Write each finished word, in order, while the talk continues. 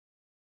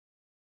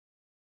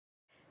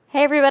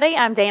Hey everybody,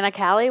 I'm Dana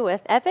Callie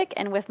with Epic,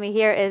 and with me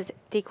here is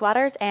Deke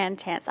Waters and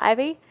Chance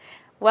Ivy.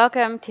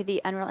 Welcome to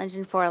the Unreal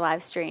Engine 4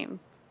 live stream.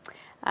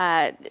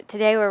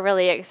 Today we're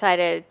really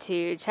excited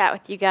to chat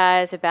with you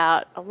guys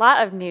about a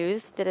lot of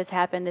news that has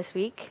happened this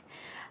week.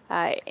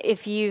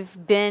 If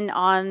you've been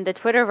on the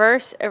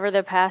Twitterverse over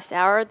the past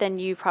hour, then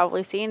you've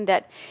probably seen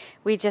that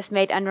we just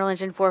made Unreal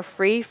Engine 4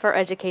 free for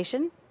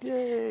education.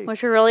 Yay.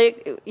 Which we're really,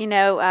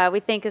 we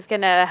think is going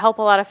to help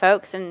a lot of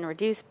folks and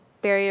reduce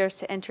barriers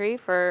to entry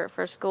for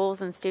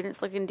schools and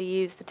students looking to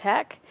use the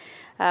tech.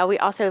 We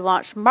also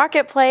launched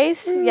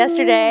Marketplace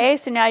yesterday,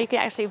 so now you can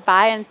actually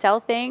buy and sell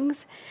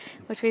things,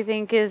 which we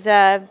think is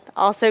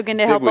also going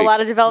to help a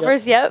lot of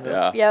developers.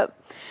 Yep.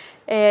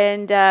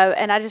 And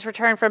I just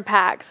returned from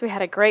PAX. We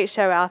had a great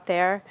show out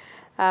there.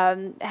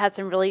 Had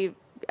some really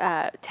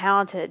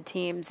talented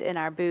teams in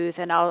our booth,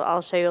 and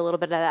I'll show you a little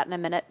bit of that in a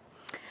minute.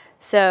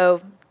 So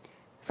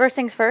first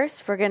things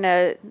first, we're going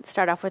to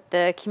start off with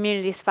the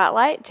community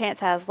spotlight. Chance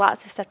has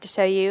lots of stuff to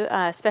show you,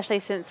 especially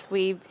since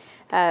we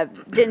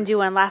didn't do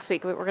one last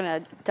week. We're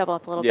going to double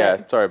up a little bit.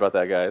 Yeah, sorry about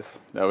that, guys.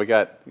 No, we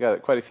got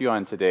quite a few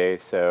on today.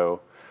 So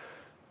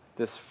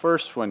this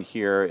first one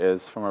here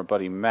is from our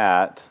buddy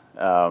Matt,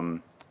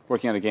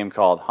 working on a game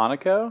called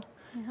Hanako.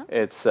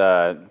 It's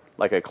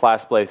like a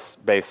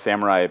class-based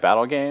samurai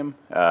battle game.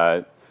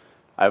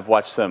 I've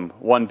watched some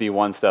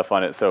 1v1 stuff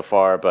on it so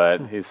far,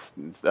 but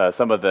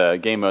some of the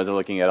game modes are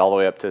looking at all the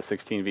way up to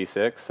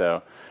 16v6,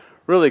 so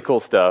really cool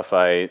stuff.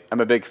 I'm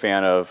a big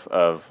fan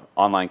of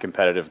online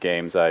competitive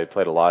games. I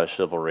played a lot of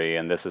Chivalry,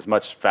 and this is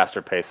much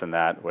faster paced than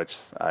that, which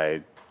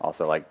I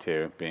also like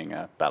too, being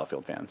a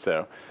Battlefield fan.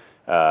 So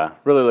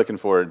really looking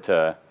forward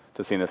to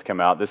seeing this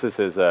come out. This is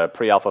his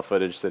pre-alpha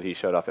footage that he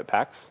showed off at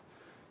PAX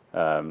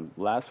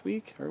last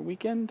week or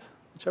weekend,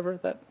 whichever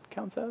that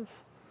counts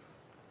as.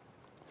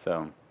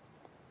 So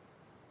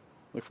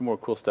look for more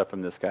cool stuff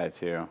from this guy,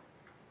 too.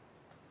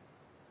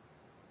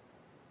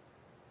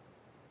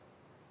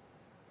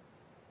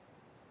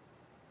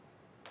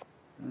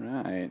 All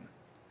right.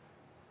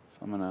 So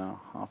I'm going to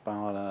hop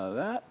out of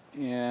that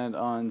and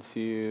on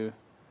to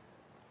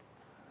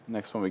the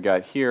next one we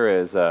got here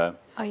is... oh,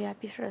 yeah,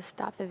 be sure to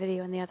stop the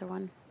video in the other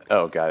one.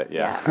 Oh, got it,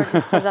 yeah. Or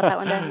just close out that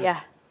window,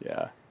 yeah.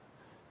 Yeah.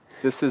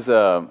 This is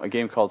a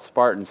game called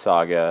Spartan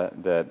Saga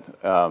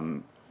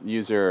that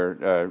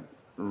user...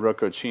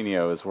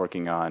 Roccocinio is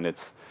working on.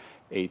 It's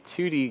a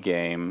 2D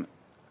game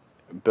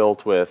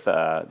built with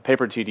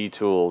paper 2D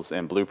tools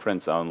and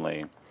blueprints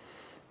only.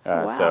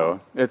 Wow. So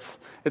it's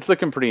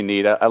looking pretty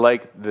neat. I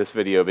like this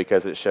video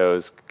because it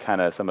shows kind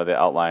of some of the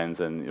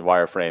outlines and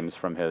wireframes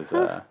from his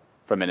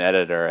from an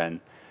editor, and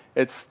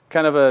it's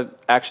kind of a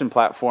action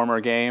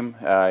platformer game.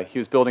 He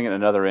was building it in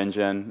another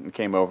engine and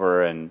came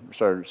over and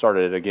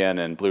started it again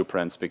in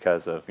blueprints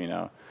because of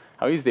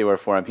how easy they were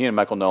for him. He and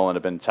Michael Nolan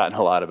have been chatting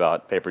a lot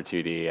about paper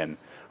 2D, and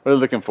really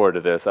looking forward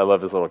to this. I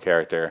love his little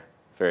character.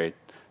 It's very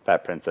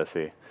fat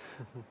princessy.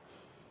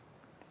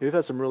 We've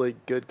had some really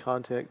good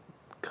content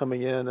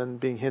coming in and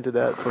being hinted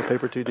at for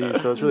paper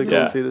 2D, so it's really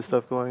cool to see this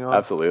stuff going on.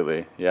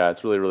 Absolutely. Yeah,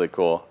 it's really, really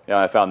cool. Yeah,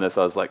 when I found this,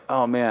 I was like,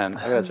 oh man,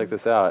 I gotta check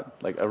this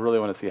out. Like, I really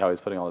want to see how he's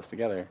putting all this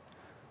together.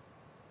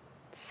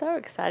 So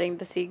exciting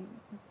to see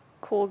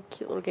cool,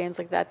 cute little games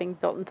like that being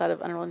built inside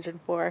of Unreal Engine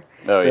 4.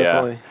 Oh,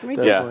 definitely.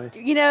 Just,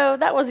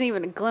 that wasn't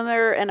even a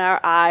glimmer in our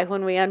eye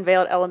when we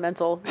unveiled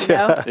Elemental,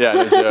 know? Yeah,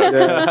 no joke.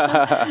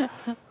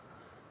 Yeah.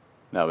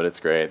 No, but it's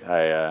great.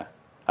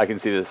 I can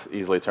see this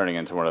easily turning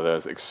into one of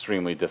those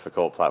extremely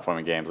difficult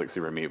platforming games like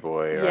Super Meat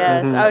Boy. Or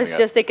yes, I was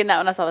just thinking that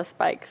when I saw the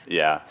spikes.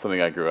 Yeah,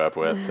 something I grew up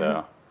with,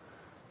 so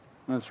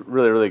that's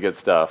really, really good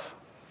stuff.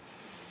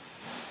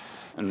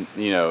 And,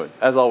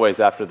 as always,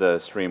 after the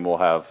stream, we'll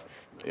have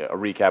a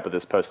recap of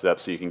this posted up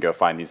so you can go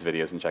find these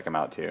videos and check them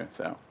out too.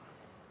 So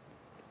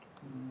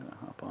I'm going to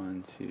hop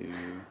on to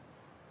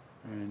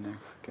our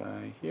next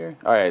guy here.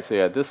 All right, so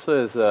yeah, this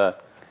is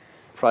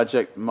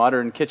Project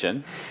Modern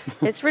Kitchen.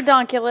 It's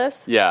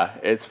redonkulous. Yeah,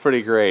 it's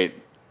pretty great.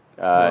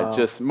 Wow.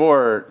 Just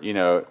more,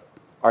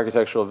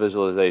 architectural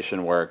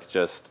visualization work,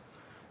 just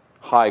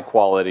high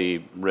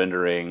quality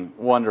rendering,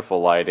 wonderful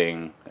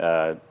lighting,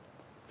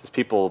 just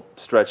people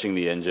stretching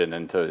the engine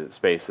into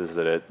spaces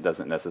that it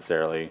doesn't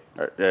necessarily,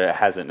 or it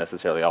hasn't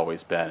necessarily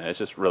always been. And it's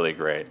just really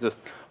great. Just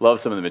love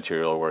some of the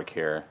material work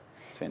here.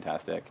 It's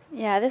fantastic.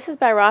 Yeah, this is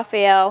by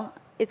Raphael.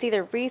 It's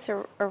either Reese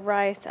or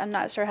Rice. I'm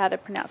not sure how to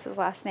pronounce his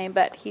last name,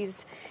 but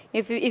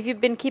if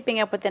you've been keeping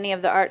up with any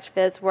of the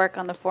ArchViz work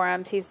on the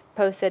forums, he's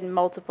posted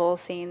multiple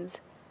scenes.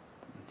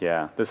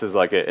 Yeah, this is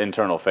like an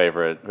internal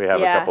favorite. We have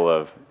a couple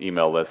of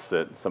email lists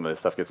that some of this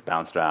stuff gets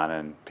bounced around,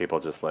 and people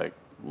just like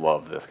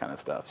love this kind of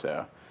stuff.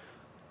 So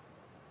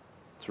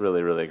it's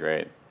really, really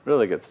great.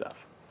 Really good stuff.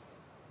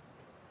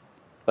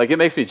 Like, it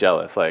makes me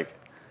jealous. Like,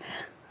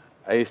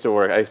 I used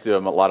to do a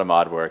lot of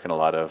mod work and a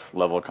lot of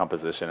level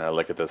composition, and I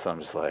look at this and I'm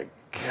just like,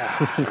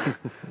 God,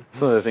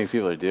 some of the things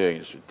people are doing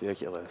is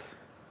ridiculous.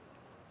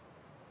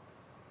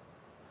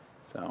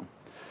 So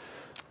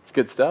it's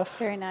good stuff.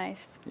 Very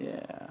nice.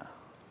 Yeah.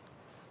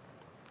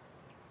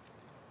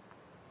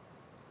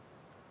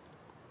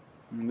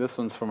 And this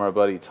one's from our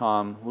buddy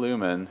Tom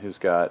Lumen, who's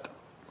got,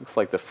 looks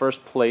like the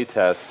first play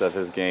test of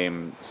his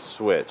game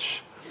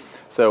Switch.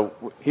 So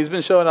he's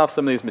been showing off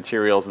some of these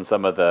materials and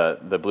some of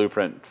the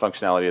blueprint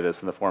functionality of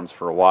this in the forums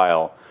for a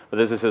while. But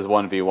this is his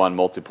 1v1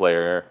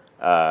 multiplayer,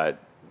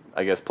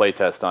 I guess, play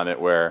test on it,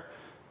 where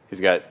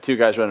he's got 2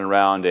 guys running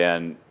around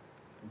and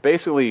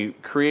basically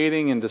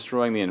creating and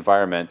destroying the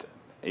environment,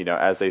 you know,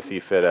 as they see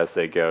fit as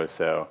they go.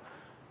 So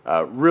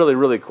really,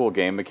 really cool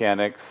game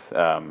mechanics.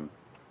 I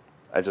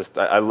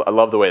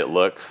love the way it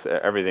looks.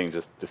 Everything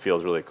just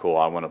feels really cool.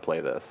 I want to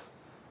play this.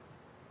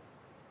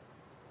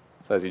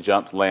 So as he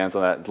jumps, lands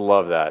on that,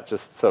 love that.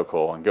 Just so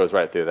cool, and goes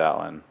right through that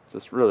one.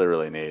 Just really,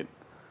 really neat.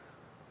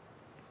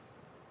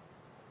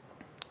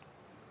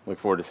 Look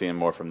forward to seeing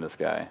more from this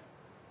guy.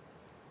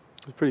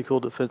 It's a pretty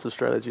cool defensive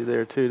strategy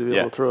there too, to be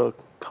able to throw a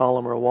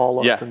column or a wall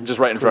up. Yeah, and just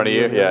right in front of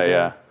you.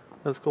 Yeah.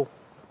 That's cool.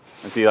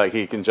 And see, like,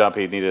 he can jump.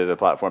 He needed a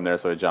platform there,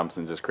 so he jumps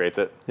and just creates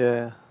it.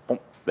 Yeah. Boom,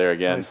 there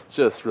again. Nice.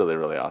 Just really,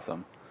 really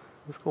awesome.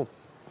 That's cool.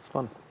 It's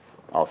fun.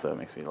 Also, it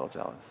makes me a little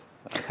jealous.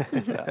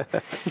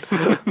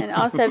 And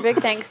also, big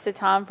thanks to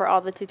Tom for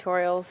all the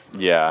tutorials.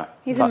 Yeah.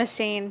 He's a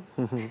machine.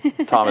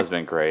 Tom has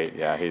been great.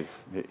 Yeah,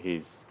 he's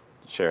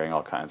sharing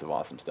all kinds of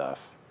awesome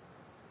stuff.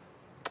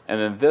 And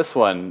then this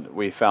one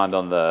we found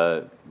on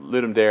the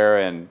Ludum Dare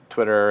and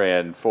Twitter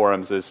and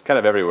forums. It's kind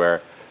of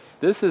everywhere.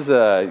 This is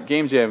a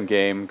Game Jam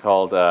game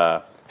called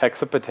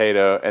Hexa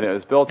Potato, and it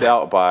was built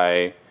out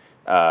by,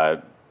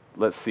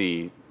 let's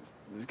see,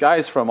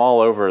 guys from all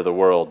over the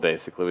world,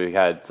 basically. We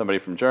had somebody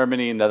from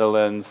Germany,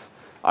 Netherlands,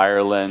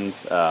 Ireland,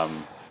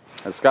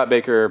 Scott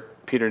Baker,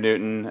 Peter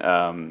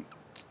Newton,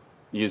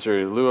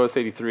 user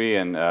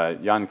Luos83,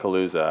 and Jan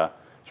Kaluza.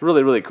 It's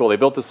really, really cool. They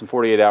built this in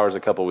 48 hours a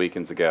couple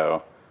weekends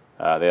ago.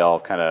 They all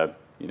kind of,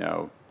 you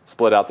know,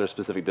 split out their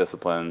specific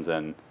disciplines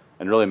and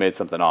really made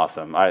something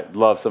awesome. I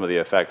love some of the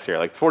effects here.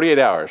 Like 48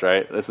 hours,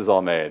 right? This is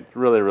all made.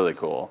 Really, really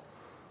cool.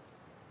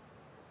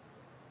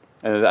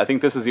 And I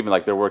think this is even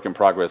like their work in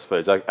progress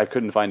footage. I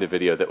couldn't find a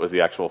video that was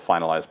the actual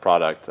finalized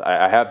product.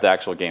 I have the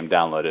actual game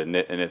downloaded,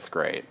 and it's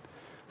great.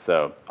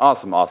 So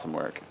awesome, awesome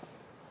work.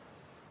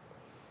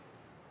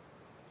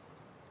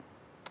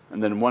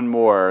 And then one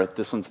more.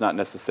 This one's not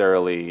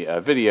necessarily a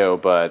video,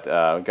 but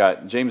we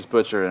got James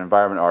Butcher, an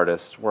environment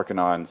artist, working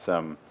on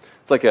some.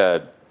 It's like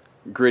a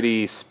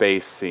gritty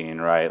space scene,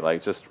 right?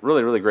 Like just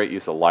really, really great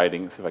use of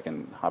lighting. Let's see if I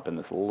can hop in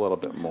this a little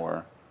bit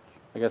more.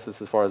 I guess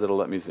that's as far as it'll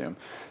let me zoom.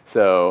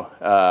 So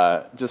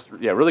just,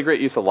 yeah, really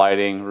great use of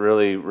lighting,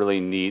 really, really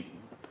neat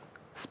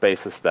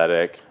space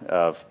aesthetic.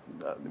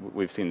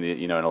 We've seen the,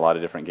 you know, in a lot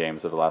of different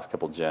games over the last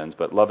couple gens,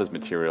 but love his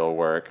material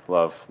work,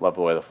 love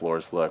the way the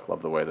floors look,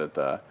 love the way that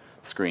the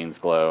screens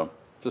glow.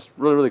 Just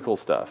really, really cool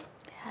stuff.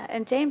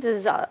 And James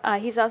is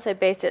he's also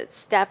based at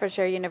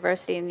Staffordshire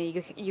University in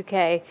the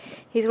UK.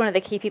 He's one of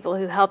the key people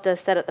who helped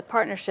us set up the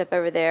partnership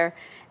over there,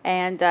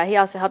 and he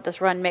also helped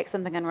us run Make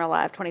Something Unreal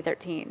Live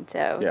 2013.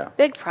 So yeah,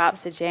 big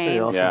props to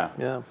James.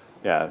 Awesome.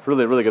 Yeah,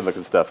 really, really good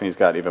looking stuff, and he's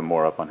got even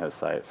more up on his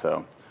site.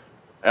 So,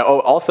 oh,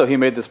 also he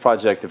made this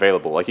project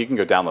available. Like you can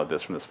go download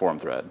this from this forum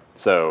thread.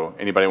 So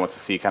anybody wants to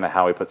see kind of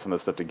how he put some of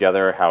this stuff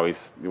together,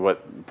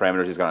 what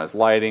parameters he's got on his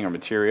lighting or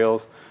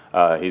materials,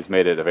 he's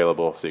made it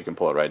available so you can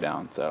pull it right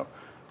down. So.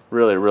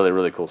 Really, really,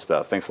 really cool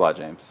stuff. Thanks a lot,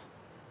 James.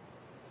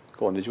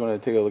 Cool. And did you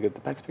want to take a look at the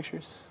PAX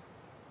pictures?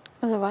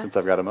 What? Since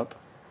I've got them up.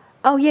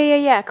 Oh,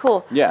 yeah.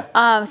 Cool.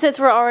 Yeah.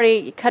 Since we're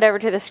already cut over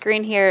to the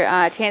screen here,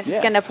 Chance is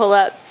going to pull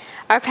up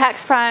our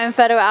PAX Prime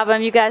photo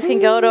album. You guys can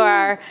go to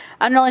our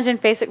Unreal Engine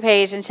Facebook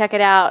page and check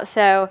it out.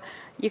 So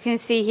you can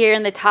see here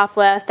in the top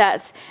left,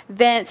 that's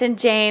Vince and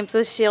James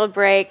with Shield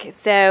Break.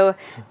 So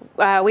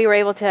we were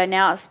able to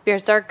announce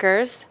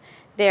Berserkers,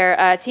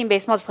 their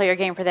team-based multiplayer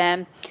game for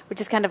them,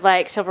 which is kind of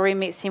like Chivalry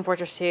meets Team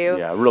Fortress 2.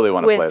 Yeah, I really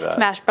want to play that. With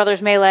Smash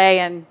Brothers Melee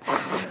and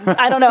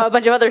I don't know, a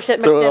bunch of other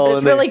shit mixed in, but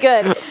it's really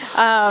good.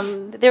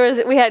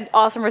 We had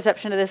awesome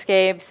reception to this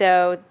game,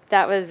 so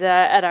that was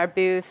at our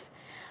booth.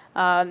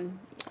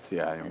 So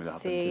yeah,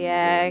 let's see,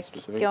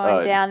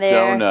 going down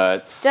there.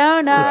 Donuts.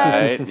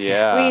 Donuts. Right,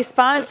 yeah. We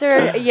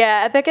sponsored,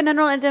 Epic and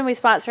Unreal Engine, we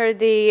sponsored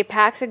the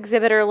PAX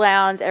Exhibitor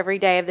Lounge every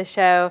day of the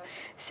show.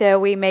 So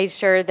we made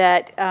sure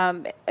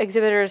that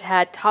exhibitors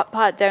had top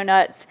pot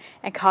donuts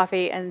and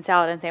coffee and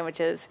salad and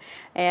sandwiches.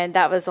 And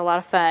that was a lot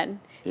of fun.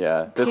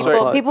 Yeah.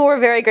 People were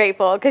very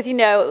grateful because, you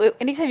know,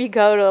 anytime you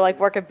go to like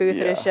work a booth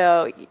at a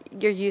show,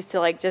 you're used to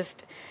like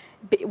just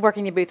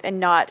working the booth and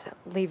not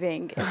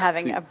leaving and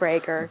having a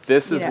break or.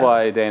 This is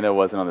why Dana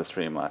wasn't on the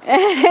stream last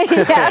week.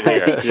 So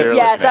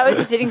I was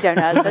just eating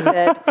donuts.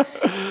 That's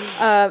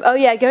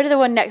it. Go to the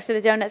one next to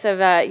the donuts of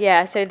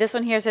So this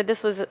one here. So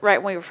this was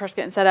right when we were first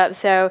getting set up.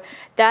 So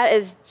that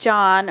is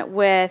John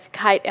with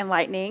Kite and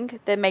Lightning,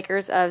 the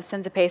makers of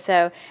Senza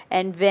Peso,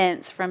 and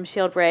Vince from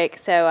Shield Break.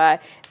 So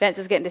Vince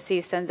is getting to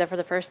see Senza for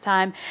the first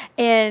time,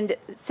 and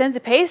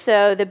Senza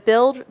Peso,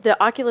 the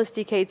Oculus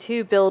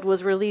DK2 build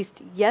was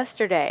released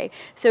yesterday.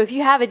 So if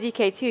you have a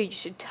DK2, you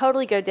should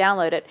totally go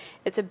download it.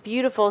 It's a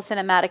beautiful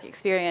cinematic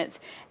experience.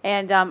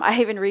 And I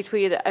even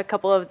retweeted a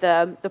couple of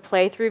the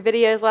playthrough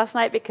videos last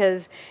night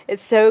because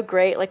it's so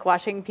great, like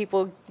watching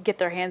people get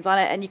their hands on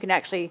it. And you can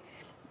actually,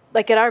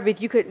 like at our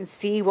booth, you couldn't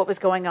see what was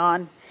going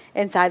on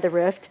inside the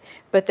Rift,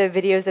 but the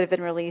videos that have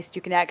been released,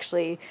 you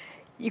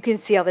can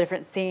see all the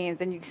different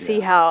scenes and you can see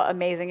how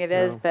amazing it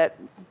is. But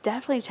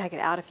definitely check it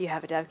out if you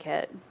have a dev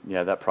kit.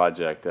 Yeah, that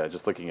project,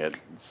 just looking at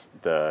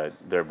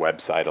their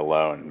website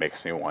alone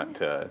makes me want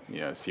to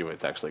see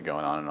what's actually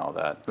going on and all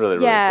that. Really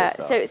cool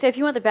stuff. So if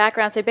you want the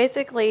background, so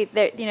basically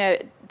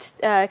Kite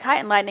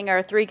and Lightning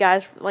are 3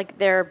 guys, like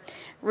their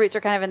roots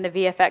are kind of in the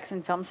VFX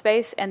and film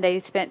space, and they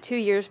spent 2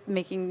 years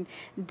making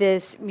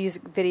this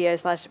music video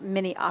 /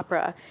 mini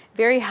opera.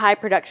 Very high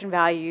production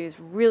values,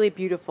 really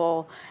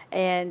beautiful,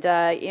 and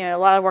a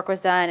lot of work was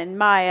done in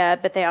Maya,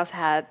 but they also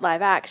had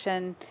live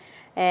action,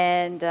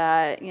 and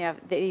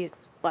they used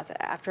lots of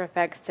After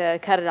Effects to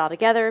cut it all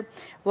together.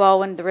 Well,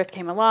 when the Rift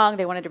came along,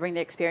 they wanted to bring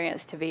the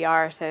experience to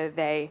VR, so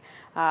they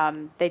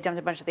dumped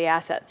a bunch of the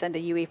assets into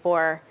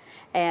UE4.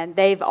 And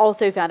they've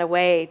also found a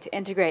way to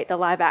integrate the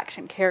live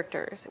action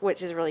characters,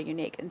 which is really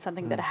unique and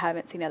something that I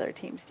haven't seen other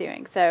teams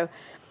doing. So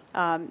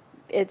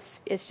it's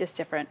just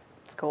different.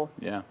 It's cool.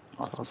 Yeah,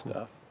 awesome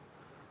stuff.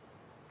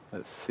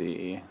 Let's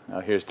see.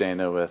 Oh, here's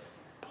Dana with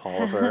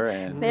Oliver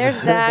and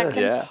there's Zach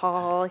and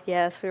Paul.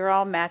 Yes, we were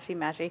all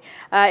matchy.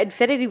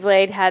 Infinity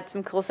Blade had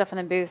some cool stuff in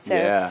the booth. So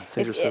yeah,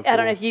 I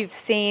don't know if you've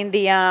seen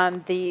the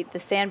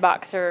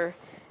Sandboxer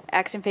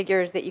action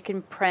figures that you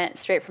can print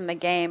straight from the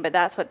game, but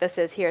that's what this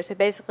is here. So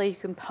basically you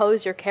can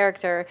pose your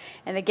character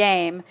in the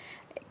game,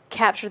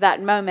 capture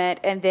that moment,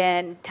 and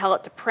then tell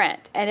it to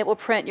print, and it will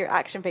print your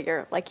action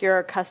figure like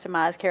your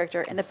customized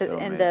character in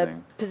the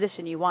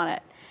position you want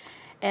it.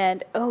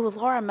 And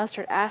Laura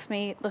Mustard asked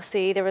me, let's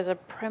see, there was a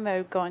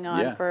promo going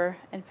on for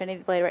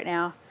Infinity Blade right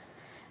now.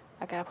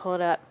 I gotta pull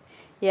it up.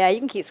 Yeah, you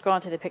can keep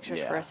scrolling through the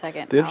pictures for a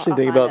second. The interesting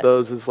thing about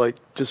those is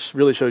just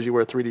really shows you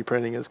where 3D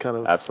printing is kind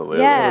of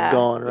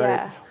gone, right?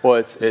 Yeah. Well,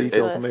 it's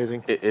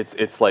amazing.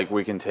 It's like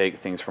we can take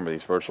things from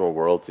these virtual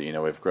worlds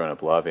that we've grown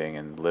up loving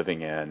and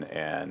living in,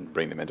 and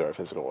bring them into our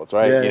physical worlds,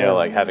 right?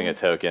 Like having a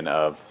token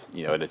of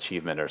an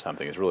achievement or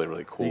something is really,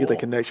 really cool. You get that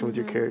connection with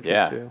your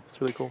characters too.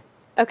 It's really cool.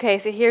 Okay,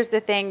 so here's the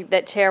thing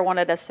that Chair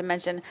wanted us to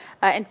mention.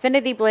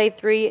 Infinity Blade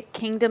 3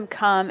 Kingdom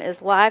Come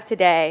is live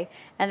today,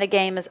 and the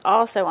game is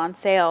also on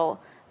sale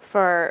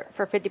for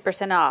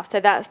 50% off. So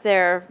that's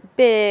their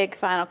big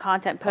final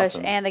content push,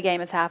 and the game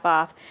is half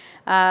off.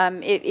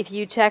 If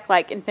you check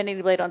like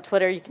Infinity Blade on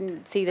Twitter, you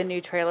can see the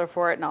new trailer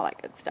for it and all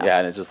that good stuff. Yeah,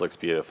 and it just looks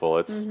beautiful.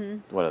 It's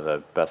one of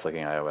the best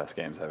looking iOS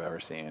games I've ever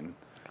seen.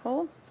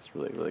 Cool. It's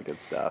really, really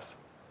good stuff.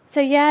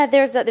 So yeah,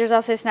 there's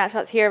also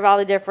snapshots here of all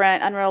the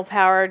different Unreal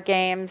powered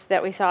games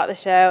that we saw at the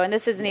show, and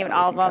this isn't even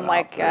all of them.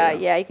 Like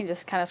you can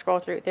just kind of scroll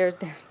through. There's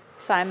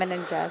Simon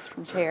and Jess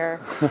from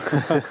Chair,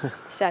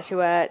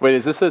 Statuette. Wait,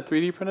 is this a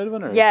 3D printed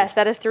one? Or yes,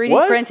 that is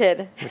 3D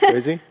printed.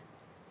 Crazy.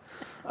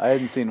 I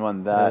hadn't seen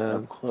one that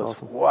up close.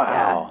 Awesome.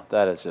 Wow,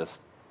 that is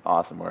just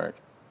awesome work.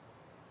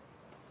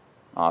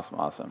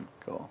 Awesome,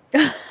 cool.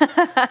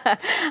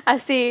 I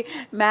see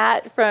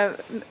Matt's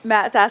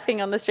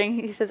asking on the string.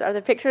 He says, "Are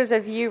the pictures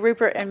of you,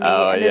 Rupert, and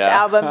me in this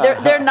album?"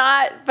 They're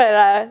not,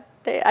 but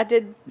I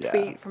did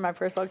tweet from my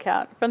personal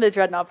account from the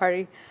Dreadnought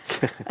party.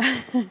 So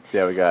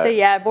yeah, we got. So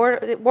yeah,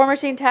 War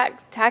Machine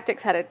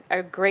Tactics had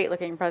a great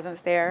looking presence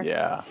there.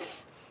 Yeah.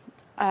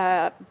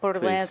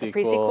 Borderlands, the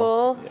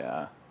pre-sequel.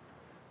 Yeah.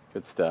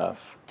 Good stuff.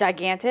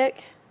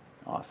 Gigantic.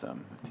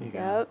 Awesome.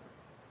 Yep.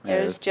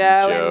 There's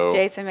Joe and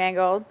Jason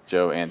Mangold.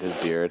 Joe and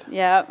his beard.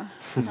 Yep.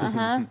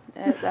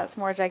 That's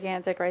more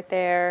Gigantic right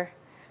there.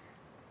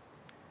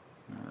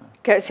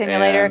 Goat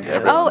Simulator.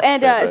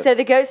 So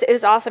the Goat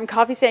is awesome.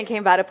 Coffee Stand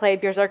came by to play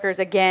Berserkers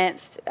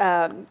against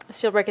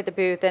Shieldbreak at the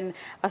booth, and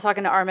I was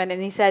talking to Armin,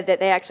 and he said that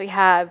they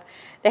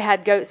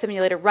had Goat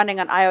Simulator running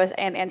on iOS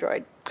and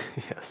Android.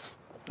 Yes.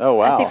 Oh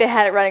wow! I think they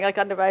had it running like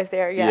on device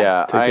there.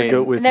 Yeah. Take your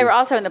goat with you. And they were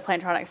also in the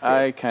Plantronics booth.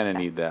 I kind of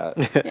need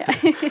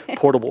that.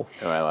 Portable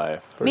in my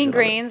life. Mean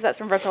Greens, that's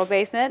from Virtual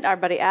Basement. Our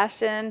buddy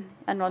Ashton,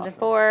 Unreal Engine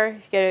 4.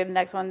 You go to the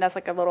next one. That's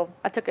like a little.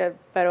 I took a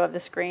photo of the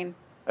screen.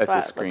 It's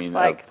a screen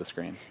of the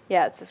screen.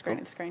 Yeah, it's a screen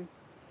of the screen.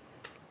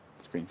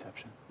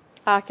 Screenception.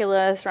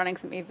 Oculus running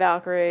some Eve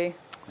Valkyrie.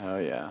 Oh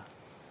yeah.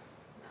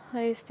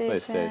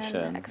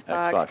 PlayStation,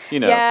 Xbox.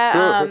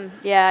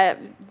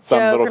 Some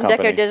Joe little from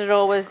company. Deco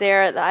Digital was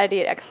there at the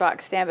ID at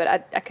Xbox stand, but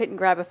I couldn't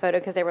grab a photo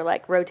because they were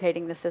like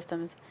rotating the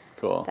systems.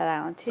 Cool. Dead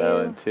Island 2. Dead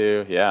Island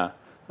 2, yeah.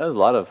 That was a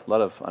lot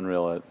of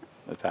Unreal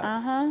at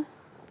PAX.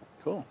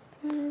 Cool.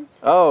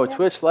 Oh,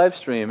 Twitch live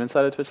stream,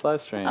 inside of Twitch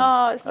live stream.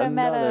 Oh, it's so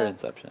Another meta.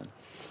 Inception.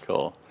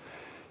 Cool.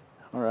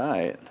 All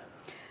right.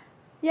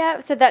 Yeah,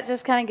 so that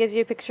just kind of gives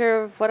you a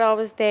picture of what all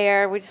was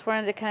there. We just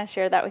wanted to kind of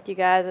share that with you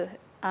guys.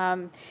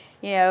 Part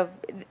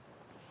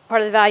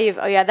of the value of,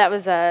 that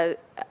was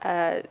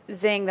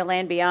Zing, the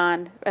Land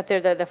Beyond, up there,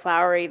 the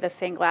flowery, the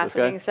stained glass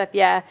looking stuff.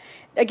 Yeah.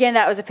 Again,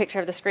 that was a picture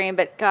of the screen,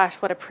 but gosh,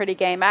 what a pretty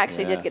game. I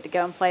actually did get to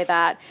go and play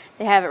that.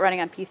 They have it running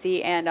on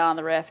PC and on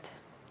the Rift.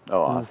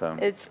 Oh, awesome.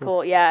 It's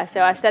cool, yeah.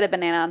 So I set a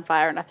banana on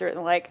fire and I threw it in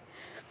the lake.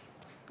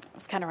 It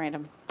was kind of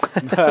random.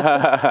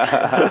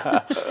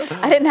 I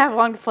didn't have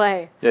long to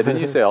play. Yeah,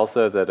 didn't you say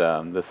also that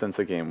the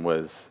Sensa game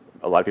was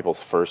a lot of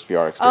people's first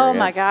VR experience? Oh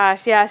my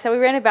gosh, yeah. So we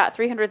ran about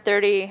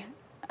 330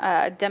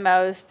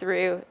 demos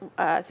through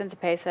Sensa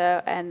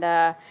Peso, and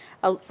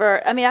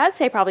I'd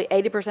say probably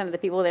 80% of the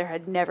people there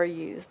had never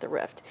used the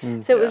Rift.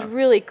 So it was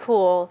really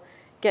cool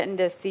getting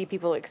to see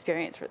people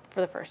experience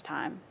for the first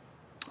time.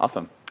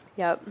 Awesome.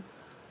 Yep.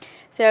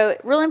 So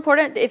really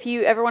important, if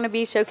you ever want to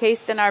be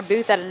showcased in our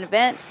booth at an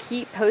event,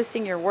 keep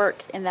posting your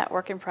work in that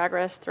work in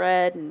progress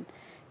thread and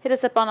hit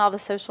us up on all the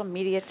social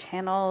media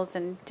channels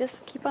and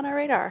just keep on our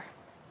radar.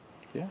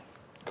 Yeah,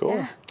 cool.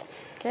 Yeah.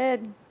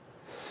 Good.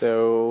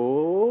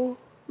 So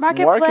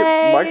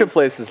Marketplace.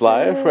 Marketplace is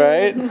live,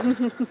 right?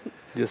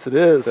 Yes, it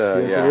is. So,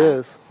 yes, it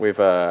is. We've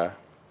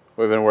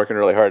been working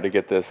really hard to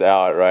get this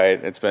out,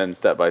 right? It's been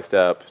step by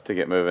step to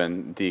get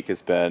moving. Deke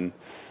has been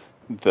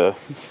the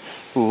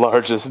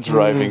largest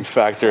driving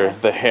factor,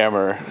 the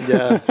hammer.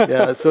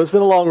 Yeah. So it's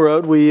been a long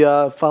road. We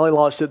finally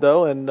launched it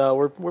though, and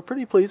we're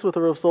pretty pleased with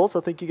the results. I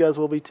think you guys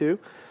will be too.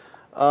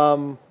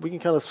 We can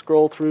kind of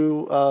scroll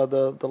through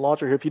the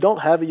launcher here. If you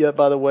don't have it yet,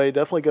 by the way,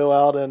 definitely go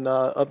out and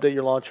update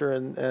your launcher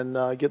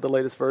and get the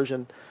latest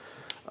version.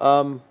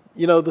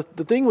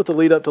 The thing with the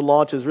lead up to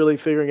launch is really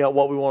figuring out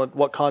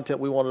what content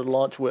we wanted to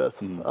launch with.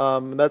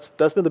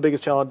 That's been the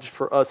biggest challenge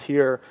for us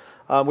here.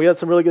 We had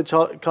some really good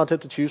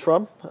content to choose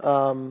from,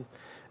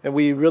 and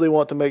we really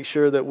want to make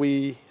sure that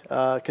we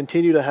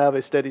continue to have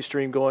a steady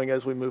stream going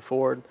as we move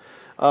forward.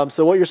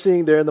 So what you're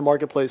seeing there in the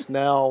marketplace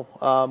now,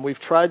 we've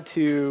tried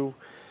to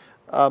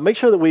make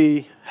sure that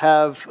we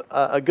have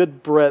a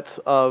good breadth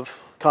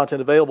of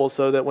content available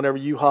so that whenever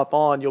you hop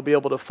on, you'll be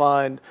able to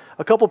find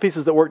a couple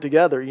pieces that work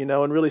together,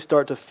 and really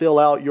start to fill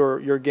out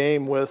your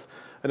game with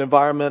an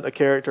environment, a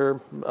character,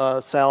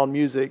 sound,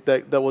 music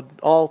that would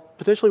all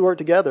potentially work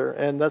together,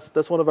 and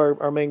that's one of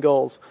our main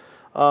goals.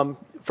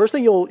 First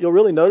thing you'll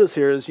really notice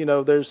here is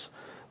there's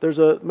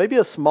maybe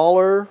a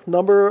smaller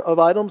number of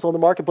items on the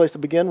marketplace to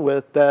begin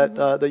with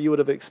that you would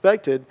have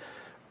expected.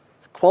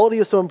 Quality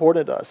is so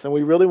important to us, and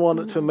we really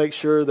wanted to make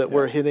sure that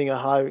we're hitting a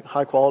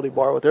high quality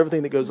bar with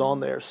everything that goes on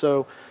there.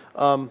 So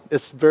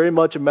it's very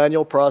much a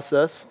manual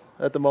process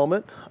at the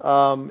moment.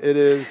 It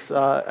is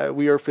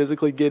we are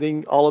physically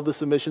getting all of the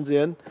submissions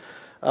in,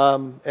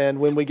 and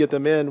when we get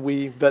them in,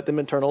 we vet them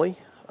internally.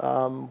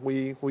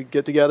 We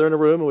get together in a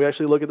room and we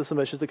actually look at the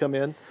submissions that come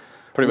in.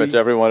 Pretty much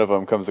every one of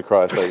them comes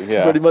across.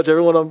 Pretty much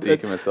everyone.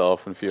 Deke and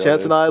myself and a few Chance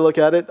others. and I look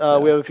at it.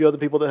 We have a few other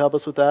people that help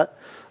us with that.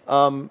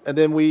 And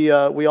then we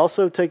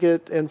also take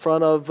it in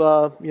front of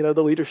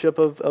the leadership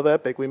of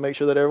Epic. We make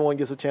sure that everyone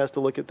gets a chance to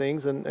look at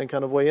things and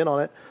kind of weigh in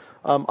on it.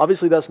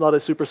 Obviously, that's not a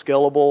super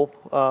scalable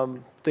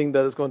thing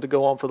that is going to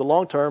go on for the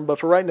long term. But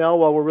for right now,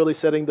 while we're really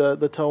setting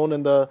the tone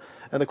and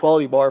the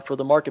quality bar for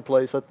the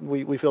marketplace,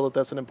 we feel that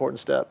that's an important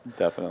step.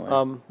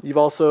 Definitely. You've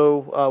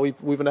also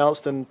we've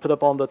announced and put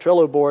up on the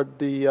Trello board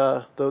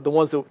the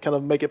ones that kind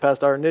of make it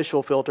past our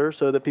initial filter,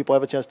 so that people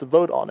have a chance to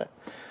vote on it.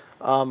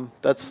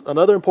 That's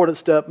another important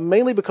step,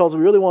 mainly because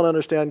we really want to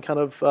understand kind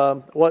of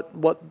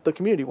what the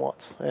community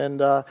wants and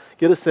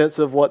get a sense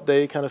of what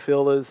they kind of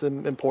feel is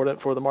important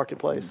for the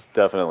marketplace.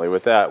 Definitely.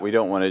 With that, we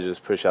don't want to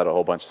just push out a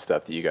whole bunch of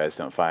stuff that you guys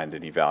don't find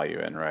any value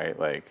in, right?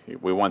 Like,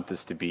 we want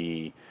this to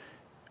be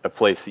a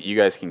place that you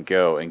guys can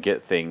go and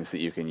get things that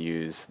you can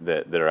use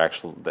that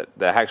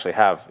actually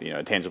have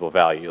a tangible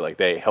value. Like,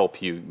 they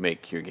help you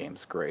make your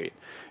games great.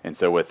 And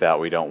so with that,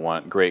 we don't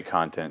want great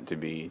content to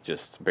be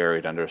just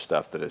buried under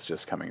stuff that is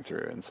just coming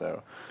through. And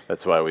so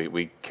that's why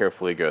we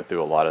carefully go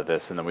through a lot of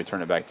this, and then we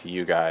turn it back to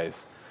you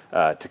guys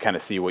to kind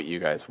of see what you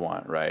guys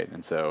want, right?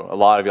 And so a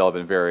lot of y'all have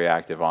been very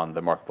active on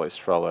the Marketplace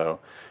Trello.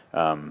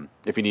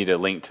 If you need a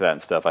link to that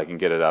and stuff, I can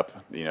get it up,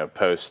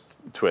 post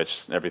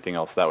Twitch and everything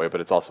else that way, but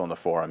it's also on the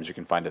forums. You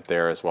can find it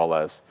there, as well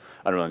as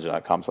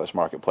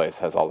unrealengine.com/marketplace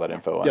has all that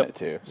info on it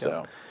too. Yep.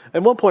 So,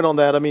 and one point on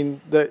that, I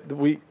mean, that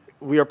we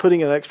are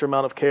putting an extra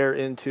amount of care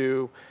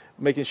into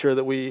making sure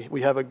that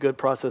we have a good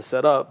process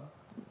set up.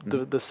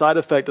 The side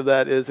effect of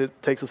that is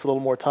it takes us a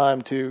little more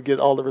time to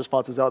get all the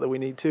responses out that we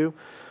need to.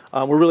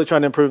 We're really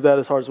trying to improve that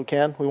as hard as we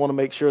can. We want to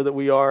make sure that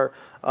we are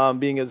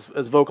being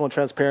as vocal and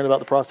transparent about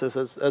the process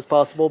as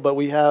possible. But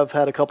we have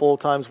had a couple of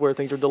times where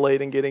things are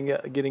delayed in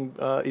getting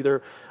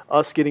either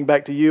us getting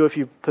back to you if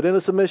you put in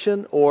a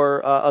submission,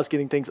 or us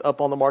getting things up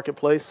on the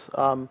marketplace.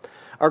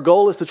 Our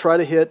goal is to try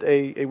to hit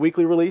a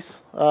weekly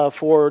release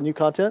for new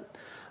content.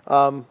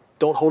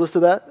 Don't hold us to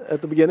that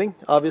at the beginning,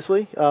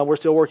 obviously. We're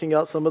still working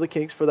out some of the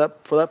kinks for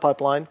that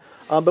pipeline.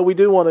 But we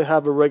do want to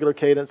have a regular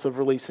cadence of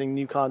releasing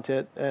new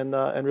content and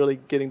really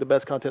getting the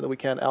best content that we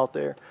can out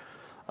there.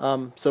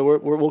 So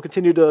we'll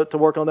continue to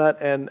work on that.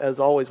 And as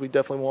always, we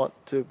definitely want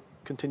to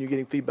continue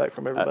getting feedback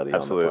from everybody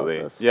Absolutely. on the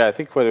process. Yeah, I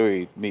think whether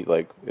we meet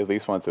like at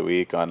least once a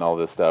week on all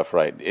this stuff,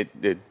 right?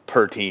 It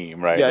per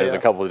team, right? Yeah, There's yeah.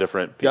 a couple of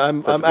different. Yeah,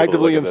 I'm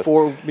actively in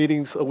 4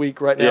 meetings a week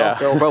right now. Yeah.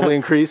 They'll probably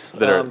increase.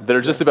 that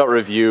are just about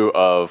review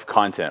of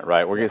content,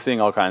 right? We're seeing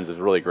all kinds of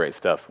really great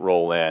stuff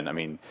roll in. I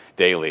mean,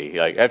 daily.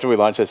 Like after we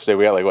launched yesterday,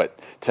 we got like what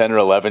 10 or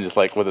 11 just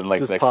like within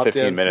like the next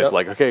 15 in. minutes. Yep.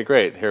 Like okay,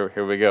 great,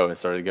 here we go, and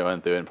started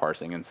going through and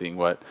parsing and seeing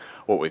what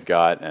we've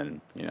got, and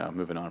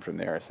moving on from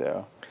there.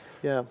 So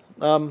yeah,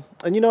 and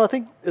I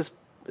think it's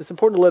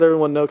important to let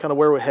everyone know kind of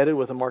where we're headed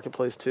with the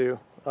marketplace too.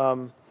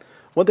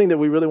 One thing that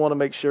we really want to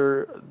make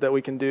sure that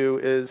we can do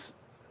is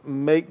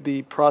make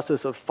the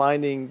process of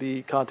finding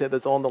the content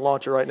that's on the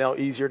launcher right now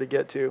easier to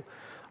get to.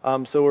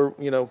 So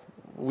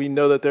we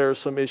know that there are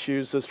some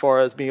issues as far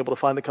as being able to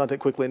find the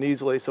content quickly and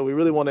easily. So we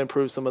really want to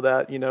improve some of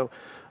that.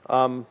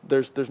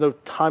 There's no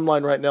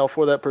timeline right now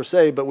for that per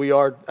se, but we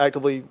are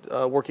actively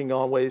working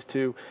on ways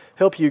to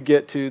help you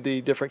get to the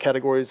different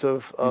categories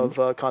of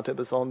content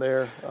that's on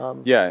there.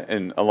 Yeah,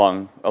 and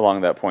along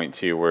that point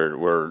too,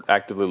 we're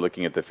actively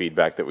looking at the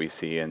feedback that we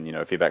see,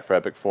 and feedback for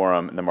Epic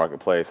Forum in the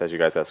marketplace. As you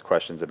guys ask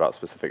questions about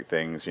specific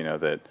things,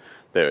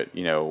 that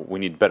we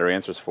need better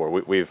answers for.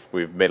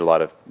 We've made a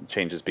lot of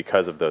changes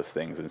because of those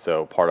things, and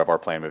so part of our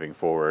plan moving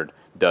forward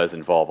does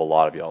involve a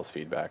lot of y'all's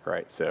feedback,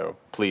 right? So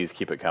please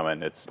keep it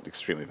coming. It's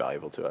extremely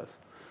valuable to us.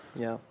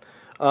 Yeah.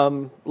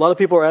 A lot of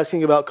people are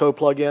asking about code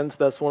plugins.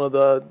 That's one of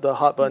the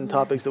hot button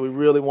topics that we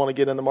really want to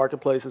get in the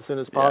marketplace as soon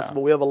as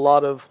possible. Yeah. We have a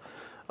lot of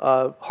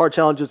hard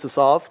challenges to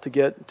solve to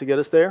get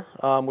us there.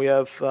 We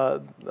have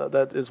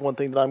that is one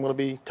thing that I'm going to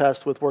be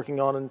tasked with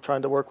working on and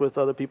trying to work with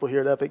other people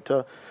here at Epic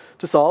to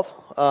solve.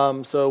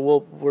 So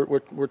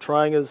we're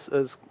trying as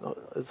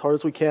hard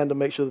as we can to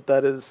make sure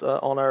that is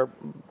on our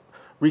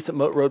recent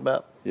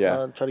roadmap.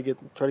 Yeah. Try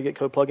to get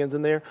code plugins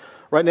in there.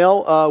 Right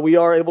now, we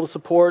are able to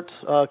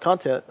support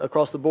content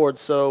across the board.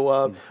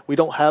 So we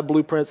don't have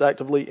blueprints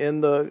actively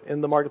in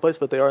the marketplace,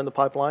 but they are in the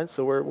pipeline.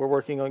 So we're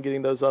working on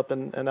getting those up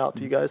and out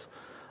to you guys.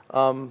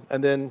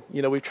 And then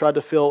we've tried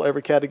to fill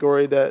every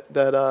category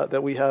that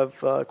we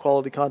have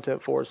quality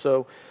content for.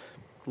 So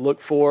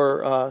look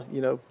for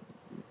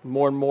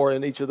more and more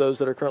in each of those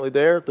that are currently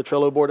there. The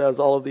Trello board has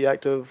all of the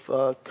active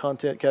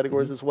content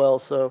categories as well.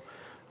 So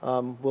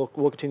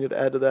we'll continue to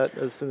add to that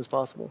as soon as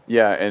possible.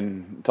 Yeah,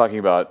 and talking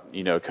about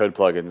code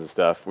plugins and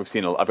stuff,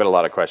 I've got a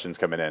lot of questions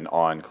coming in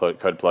on code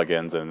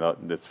plugins,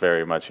 and it's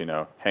very much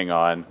hang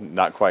on,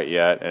 not quite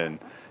yet, and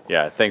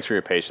yeah, thanks for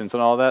your patience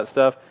and all that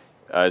stuff.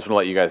 I just want to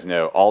let you guys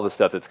know all the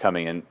stuff that's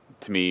coming in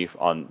to me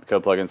on the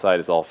code plugin side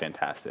is all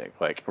fantastic,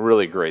 like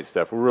really great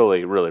stuff,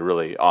 really, really,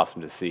 really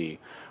awesome to see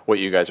what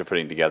you guys are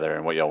putting together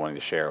and what y'all wanting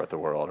to share with the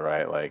world,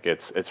 right? Like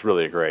it's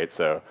really great.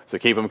 So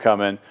keep them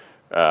coming.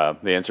 The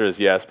answer is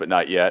yes, but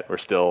not yet. We're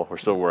still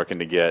working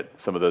to get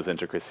some of those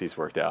intricacies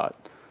worked out.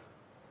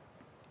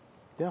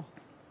 Yeah.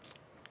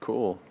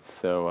 Cool.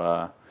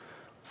 So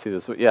let's see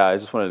this. Yeah, I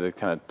just wanted to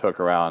kind of poke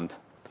around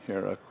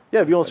here. Yeah,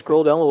 if you want to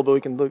scroll down a little bit,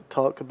 we can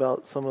talk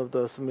about some of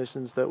the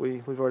submissions that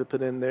we've already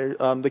put in there.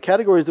 The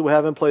categories that we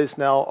have in place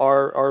now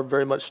are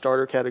very much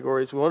starter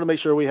categories. We want to make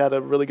sure we had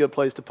a really good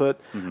place to put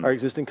our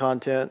existing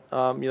content.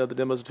 The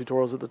demos and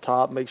tutorials at the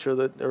top. Make sure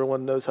that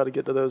everyone knows how to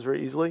get to those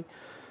very easily.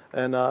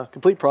 And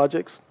complete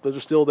projects, those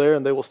are still there,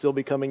 and they will still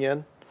be coming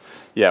in.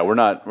 Yeah, we're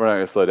not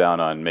going to slow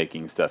down on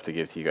making stuff to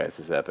give to you guys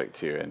as Epic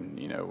too, and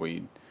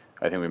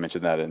I think we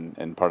mentioned that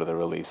in part of the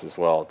release as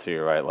well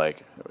too, right?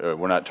 Like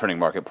we're not turning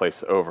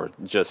Marketplace over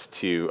just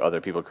to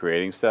other people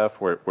creating stuff.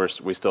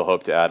 We still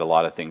hope to add a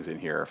lot of things in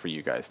here for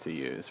you guys to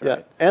use, right?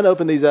 Yeah, and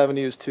open these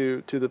avenues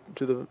to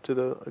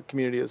the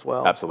community as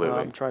well.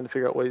 Absolutely. Trying to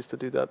figure out ways to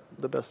do that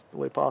the best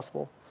way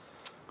possible.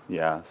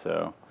 Yeah,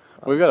 so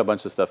we've got a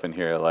bunch of stuff in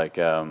here, like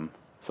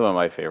some of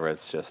my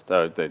favorites, just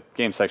the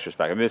game textures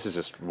pack. I mean, this is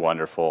just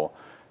wonderful.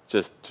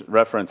 Just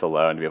reference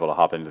alone to be able to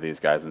hop into these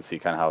guys and see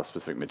kind of how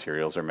specific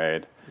materials are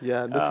made.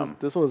 Yeah,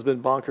 this one has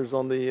been bonkers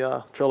on the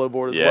Trello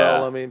board as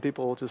well. I mean,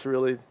 people just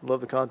really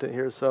love the content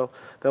here. So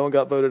that one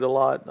got voted a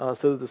lot.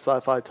 So did the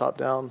sci-fi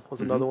top-down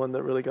was another one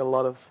that really got a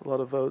lot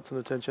of votes and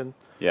attention.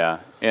 Yeah,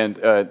 and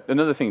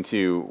another thing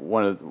too,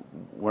 one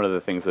of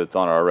the things that's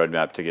on our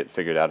roadmap to get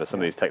figured out is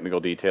some of these technical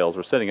details.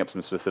 We're setting up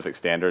some specific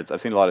standards.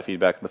 I've seen a lot of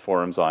feedback in the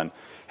forums on,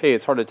 hey,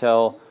 it's hard to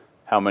tell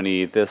how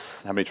many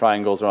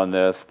triangles are on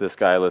this. This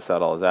guy lists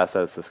out all his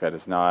assets. This guy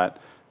does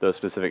not. Those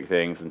specific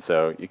things, and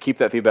so you keep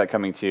that feedback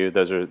coming to you.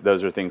 Those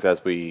are things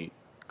as we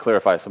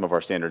clarify some of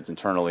our standards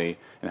internally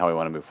and how we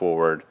want to move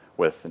forward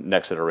with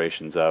next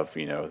iterations of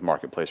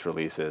marketplace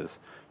releases.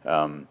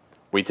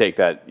 We take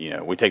that in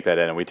and we take that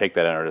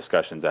in our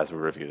discussions as we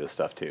review this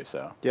stuff too.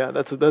 So yeah,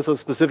 that's a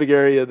specific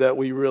area that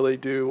we really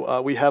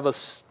do. We have a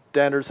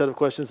standard set of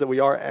questions that we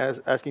are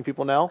asking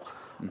people now.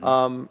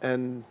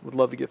 And would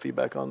love to get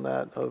feedback on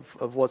that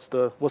of what's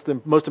the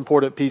most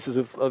important pieces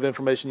of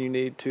information you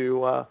need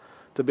to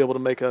be able to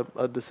make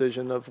a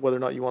decision of whether or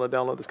not you want to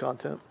download this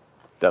content.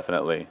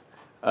 Definitely.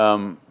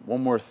 One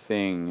more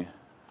thing.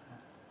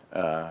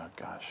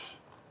 Gosh,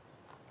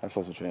 That's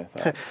also train of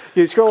thought.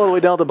 You scroll all the way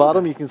down at the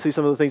bottom, you can see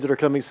some of the things that are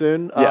coming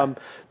soon. Yeah.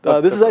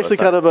 This is actually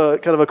kind of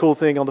a cool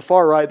thing. On the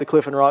far right, the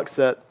Cliff and Rock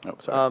set. Oh,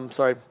 sorry.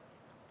 Sorry.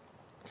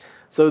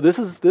 So this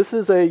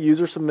is a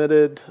user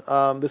submitted.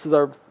 This is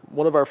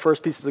one of our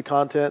first pieces of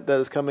content that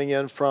is coming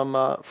in from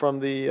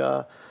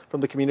the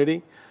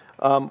community.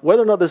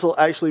 Whether or not this will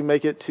actually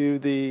make it to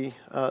the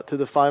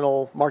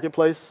final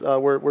marketplace,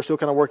 we're still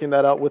kind of working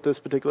that out with this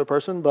particular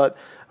person. But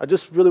I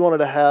just really wanted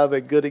to have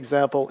a good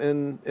example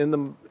in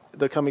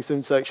the coming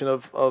soon section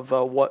of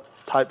what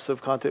types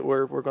of content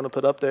we're going to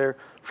put up there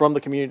from the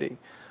community.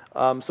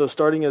 So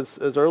starting as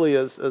early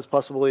as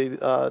possibly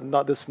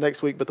not this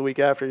next week, but the week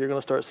after, you're going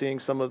to start seeing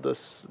some of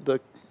the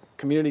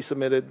community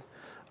submitted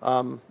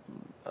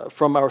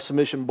from our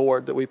submission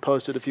board that we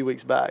posted a few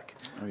weeks back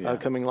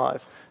coming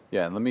live.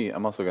 Yeah, and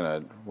I'm also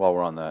going to, while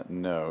we're on that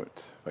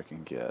note, if I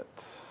can get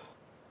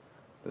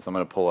this, I'm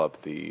going to pull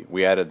up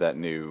we added that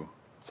new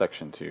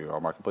section to our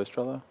Marketplace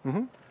Trello.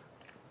 Mm-hmm.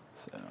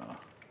 So,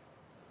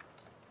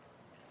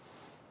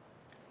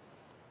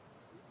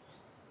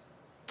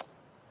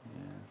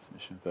 yeah,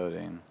 submission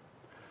voting.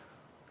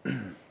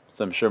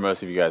 So I'm sure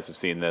most of you guys have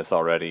seen this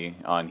already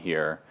on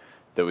here,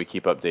 that we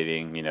keep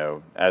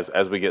updating,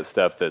 as we get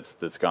stuff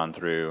that's gone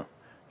through,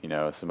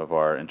 some of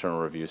our internal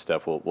review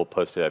stuff, we'll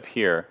post it up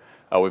here.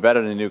 We've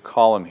added a new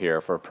column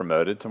here for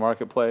promoted to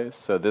Marketplace.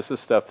 So this is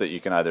stuff that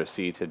you can either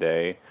see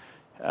today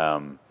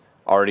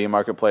already in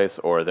Marketplace,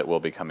 or that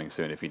will be coming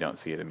soon if you don't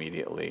see it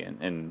immediately.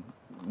 And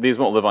these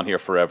won't live on here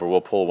forever.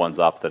 We'll pull ones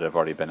up that have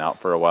already been out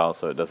for a while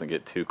so it doesn't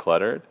get too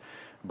cluttered.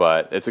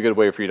 But it's a good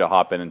way for you to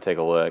hop in and take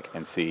a look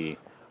and see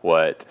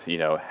what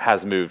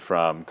has moved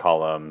from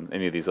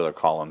any of these other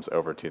columns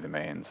over to the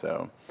main.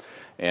 So.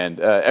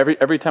 And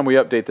every time we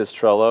update this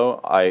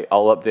Trello,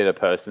 I'll update a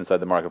post inside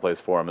the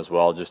Marketplace forum as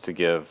well, just to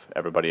give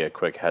everybody a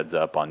quick heads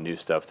up on new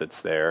stuff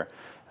that's there.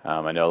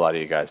 I know a lot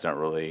of you guys don't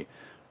really,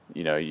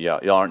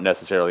 y'all aren't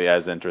necessarily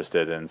as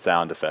interested in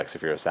sound effects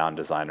if you're a sound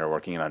designer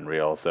working in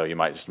Unreal, so you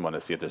might just want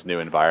to see if there's new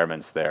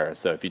environments there.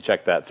 So if you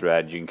check that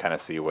thread, you can kind of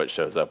see what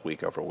shows up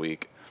week over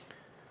week.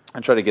 I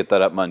try to get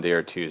that up Monday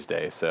or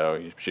Tuesday, so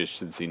you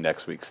should see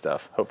next week's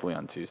stuff, hopefully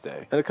on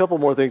Tuesday. And a couple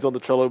more things on the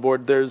Trello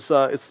board. There's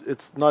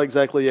it's not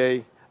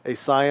exactly a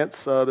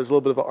science. There's a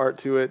little bit of an art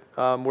to it.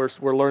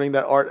 We're learning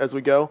that art as we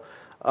go.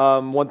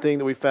 One thing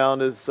that we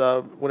found is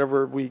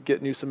whenever we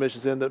get new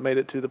submissions in that made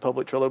it to the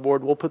public Trello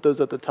board, we'll put those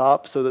at the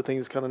top so that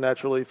things kind of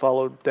naturally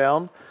follow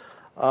down.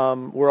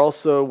 We're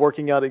also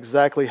working out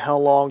exactly how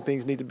long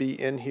things need to be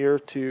in here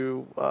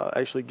to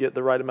actually get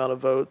the right amount of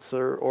votes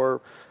or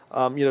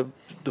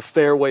the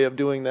fair way of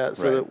doing that,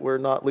 so that we're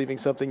not leaving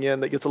something in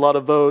that gets a lot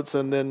of votes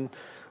and then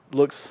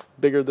looks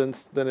bigger than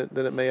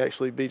it may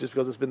actually be just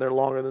because it's been there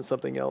longer than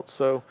something else.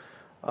 So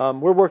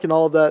we're working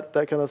all of that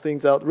kind of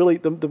things out. Really,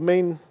 the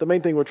main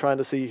thing we're trying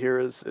to see here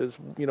is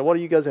what are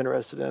you guys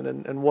interested in,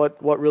 and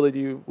what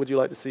really would you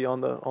like to see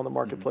on the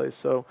Marketplace.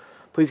 Mm-hmm. So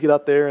please get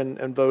out there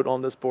and vote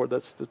on this board.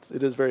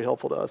 It is very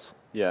helpful to us.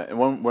 Yeah, and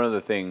one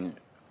other thing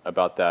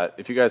about that,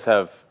 if you guys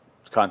have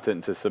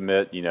content to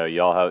submit,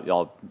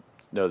 y'all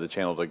know the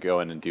channel to go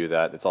in and do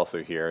that. It's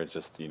also here. It's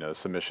just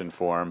submission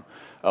form.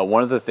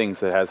 One of the things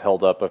that has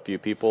held up a few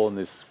people in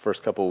these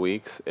first couple of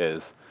weeks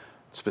is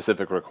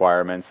specific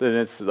requirements, and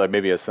it's like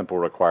maybe a simple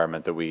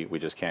requirement that we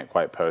just can't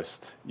quite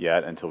post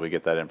yet until we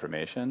get that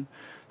information.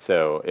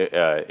 So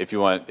if you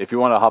want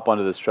to hop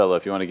onto this Trello,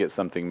 if you want to get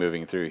something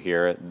moving through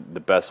here,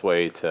 the best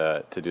way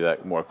to do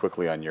that more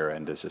quickly on your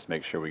end is just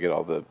make sure we get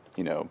all the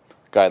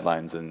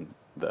guidelines and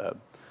the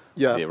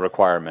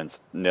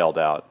requirements nailed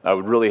out. I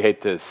would really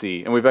hate to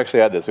see, and we've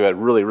actually had this, we had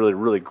really, really,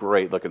 really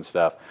great looking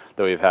stuff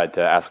that we've had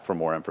to ask for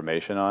more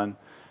information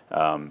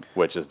on,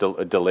 which is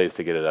delays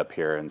to get it up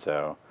here. And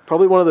so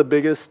probably one of the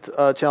biggest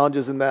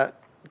challenges in that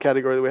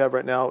category that we have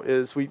right now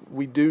is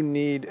we do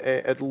need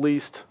at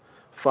least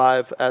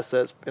 5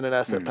 assets in an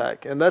asset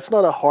pack. And that's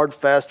not a hard,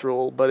 fast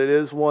rule, but it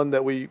is one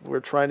that we're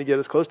trying to get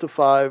as close to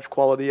 5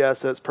 quality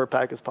assets per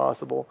pack as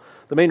possible.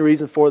 The main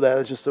reason for that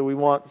is just that we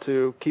want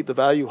to keep the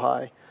value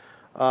high.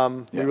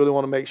 We really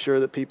want to make sure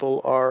that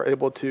people are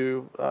able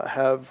to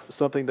have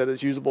something that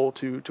is usable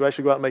to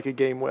actually go out and make a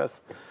game with.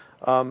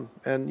 And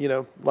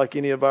like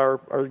any of our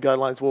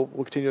guidelines, we'll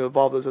continue to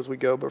evolve those as we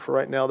go. But for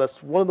right now,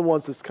 that's one of the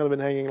ones that's kind of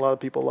been hanging a lot of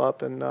people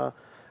up,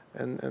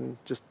 and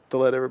just to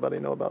let everybody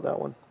know about that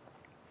one.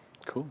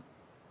 Cool.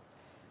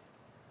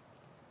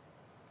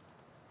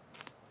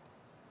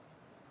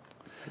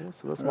 Yeah,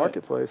 so that's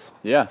Marketplace.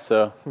 Yeah,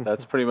 so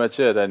that's pretty much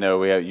it. I know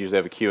we usually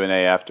have a Q&A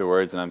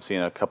afterwards, and I'm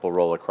seeing a couple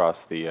roll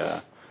across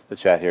the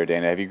chat here.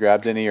 Dana, have you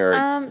grabbed any? Or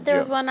there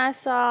was one I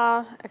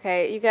saw.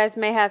 Okay, you guys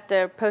may have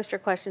to post your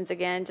questions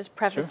again. Just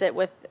preface it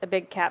with a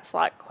big caps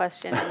lock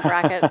question in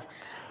brackets.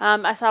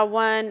 I saw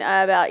one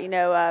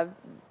about,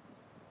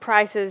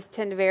 prices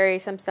tend to vary.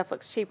 Some stuff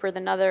looks cheaper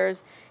than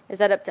others. Is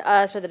that up to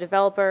us or the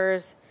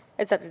developers?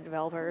 It's up to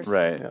developers.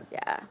 Right.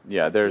 Yeah.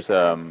 Yeah, there's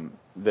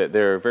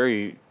there are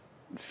very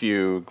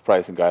few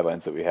pricing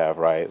guidelines that we have,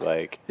 right?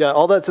 Like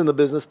all that's in the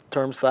business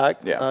terms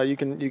fact. Yeah. You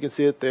can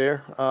see it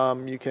there.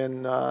 You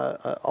can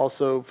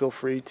also feel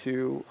free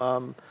to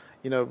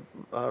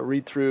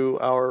read through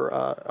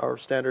our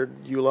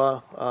standard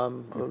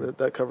EULA.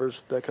 That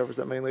covers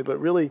that mainly. But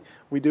really,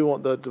 we do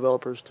want the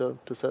developers to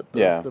set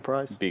the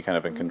price. Be kind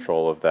of in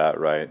control of that,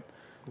 right?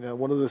 Yeah,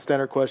 one of the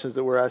standard questions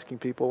that we're asking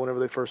people whenever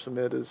they first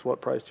submit is, what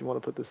price do you want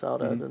to put this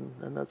out at?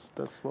 And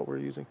that's what we're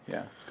using.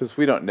 Yeah, because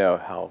we don't know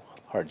how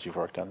hard you've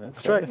worked on this.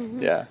 That's right.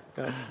 Yeah.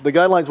 The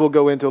guidelines will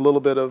go into a little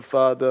bit of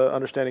the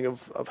understanding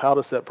of how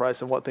to set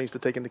price and what things to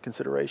take into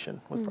consideration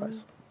with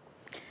price.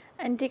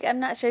 And Dick, I'm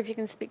not sure if you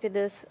can speak to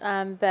this,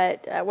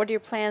 but what are your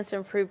plans to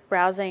improve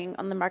browsing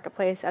on the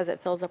marketplace as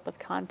it fills up with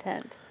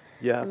content?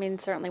 Yeah. I mean,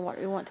 certainly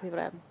we want to be able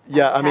to.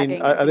 Yeah, I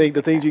mean, I think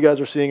the things you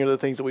guys are seeing are the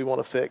things that we want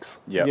to fix.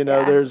 Yep.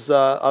 There's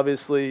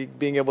obviously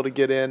being able to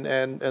get in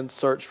and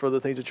search for the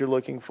things that you're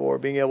looking for,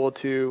 being able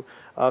to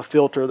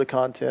filter the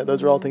content.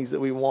 Those are all things that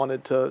we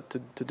wanted to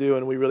do,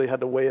 and we really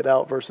had to weigh it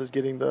out versus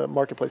getting the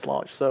marketplace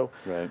launched. So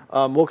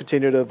we'll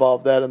continue to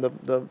evolve that, and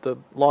the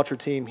launcher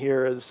team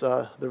here is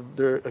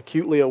they're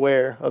acutely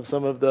aware of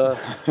some of the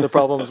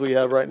problems we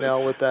have right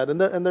now with that,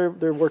 and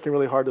they're working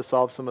really hard to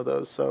solve some of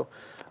those. So.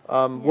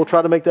 We'll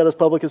try to make that as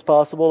public as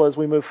possible as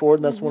we move forward,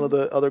 and that's one of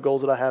the other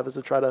goals that I have, is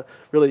to try to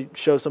really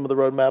show some of the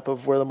roadmap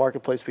of where the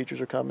marketplace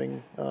features are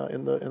coming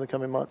in the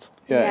coming months.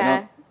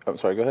 Yeah. Oh,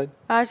 sorry, go ahead.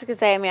 I was just going to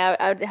say, I mean,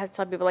 I would have to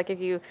tell people, like, if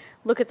you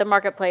look at the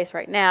marketplace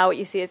right now, what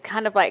you see is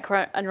kind of like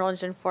Unreal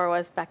Engine 4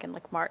 was back in,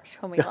 like, March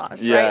when we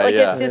launched, right? Like,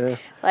 it's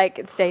just, like,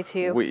 it's day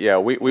 2. We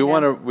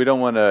don't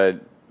want to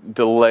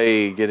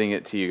delay getting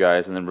it to you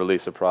guys and then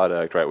release a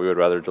product, right? We would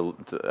rather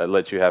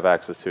let you have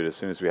access to it as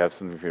soon as we have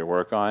something for you to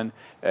work on.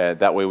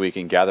 That way we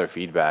can gather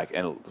feedback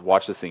and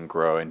watch this thing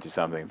grow into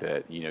something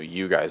that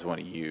you guys want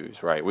to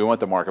use, right? We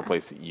want the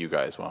marketplace that you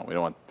guys want. We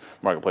don't want the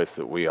marketplace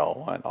that we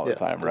all want all the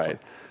time, definitely. right?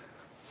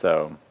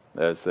 So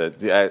that's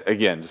it.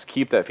 Again, just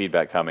keep that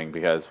feedback coming,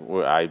 because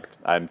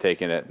I'm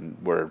taking it and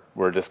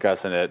we're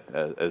discussing it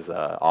as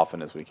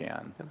often as we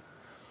can.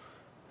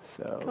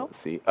 So Let's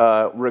see.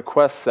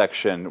 Request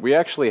section. We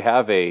actually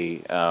have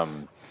a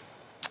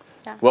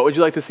what would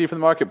you like to see from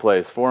the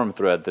marketplace forum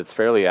thread that's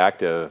fairly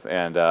active,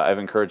 and I've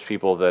encouraged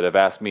people that have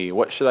asked me,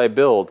 what should I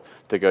build,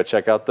 to go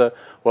check out the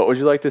what would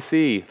you like to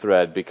see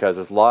thread, because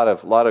there's a lot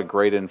of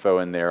great info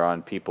in there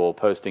on people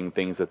posting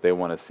things that they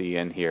want to see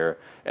in here,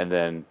 and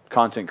then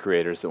content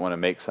creators that want to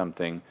make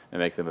something and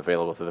make them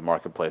available through the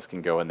marketplace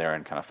can go in there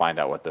and kind of find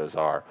out what those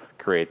are,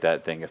 create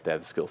that thing if they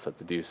have the skill set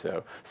to do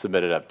so,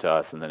 submit it up to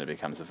us, and then it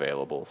becomes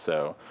available.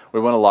 So we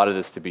want a lot of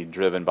this to be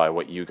driven by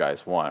what you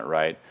guys want,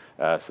 right?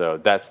 So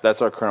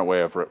that's our current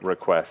way of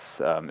requests.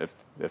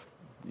 If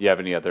you have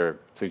any other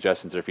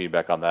suggestions or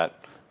feedback on that,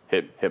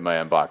 hit my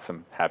inbox.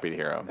 I'm happy to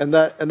hear them. And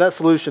that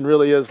solution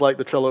really is like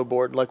the Trello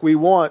board. Like, we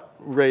want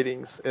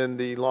ratings in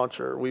the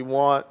launcher. We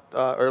want,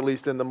 or at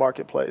least in the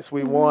marketplace,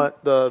 we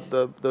want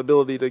the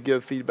ability to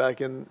give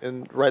feedback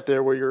in right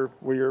there where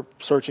you're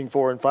searching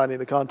for and finding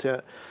the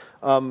content.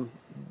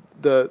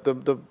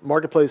 The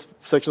marketplace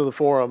section of the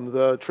forum,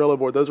 the Trello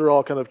board, those are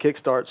all kind of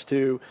kickstarts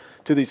to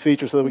these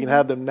features, so that we can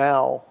have them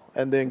now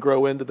and then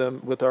grow into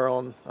them with our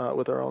own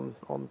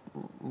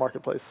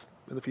marketplace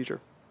in the future.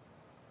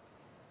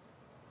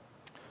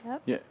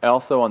 Yep. Yeah.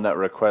 Also, on that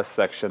request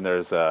section,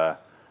 there's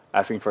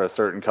asking for a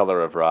certain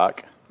color of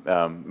rock.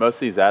 Most of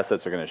these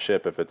assets are going to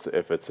ship if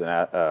it's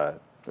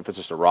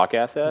just a rock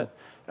asset.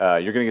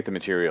 You're going to get the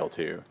material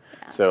too.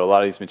 Yeah. So a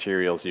lot of these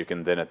materials, you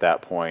can then at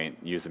that point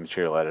use the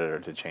material editor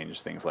to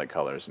change things like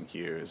colors and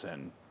hues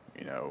and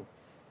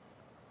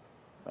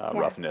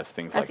roughness,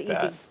 things like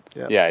that.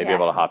 Yeah, you'd be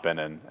able to hop in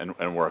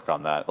and work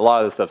on that. A lot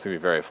of this stuff's going to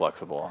be very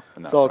flexible.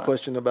 Saw a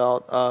question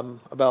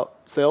about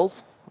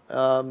sales.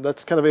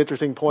 That's kind of an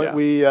interesting point.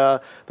 Yeah.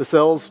 The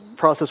sales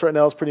process right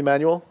now is pretty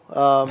manual.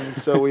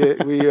 So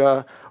we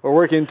are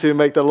working to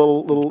make that a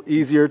little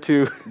easier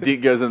to.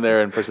 Deke goes in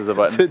there and pushes a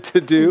button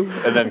to do,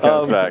 and then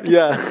comes back.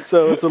 Yeah,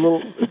 so it's a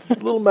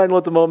little manual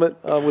at the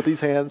moment with these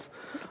hands.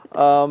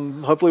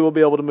 Hopefully we'll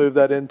be able to move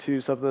that into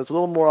something that's a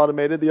little more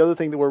automated. The other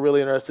thing that we're really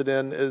interested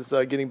in is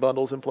getting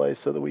bundles in place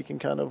so that we can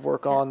kind of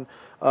work on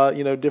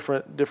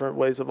different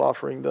ways of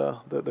offering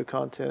the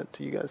content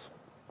to you guys.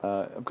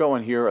 I've got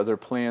one here. Are there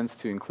plans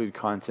to include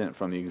content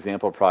from the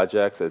example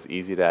projects as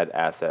easy to add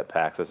asset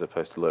packs as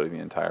opposed to loading the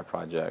entire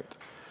project?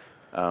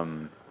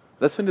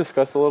 That's been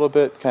discussed a little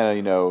bit,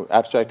 kind of,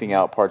 abstracting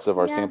out parts of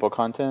our sample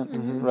content,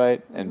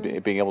 right? And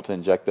being able to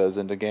inject those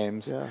into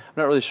games. Yeah. I'm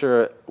not really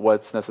sure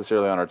what's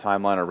necessarily on our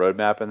timeline or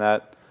roadmap in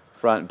that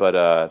front,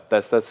 but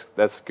that's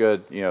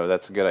good.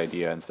 That's a good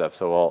idea and stuff.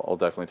 So I'll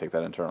definitely take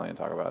that internally and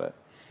talk about it.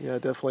 Yeah,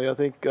 definitely. I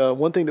think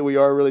one thing that we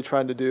are really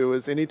trying to do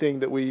is anything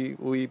that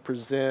we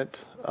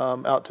present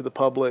out to the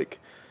public,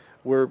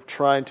 we're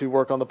trying to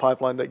work on the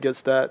pipeline that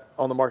gets that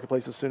on the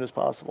marketplace as soon as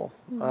possible.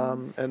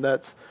 And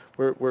that's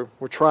we're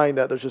trying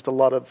that. There's just a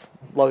lot of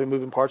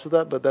moving parts with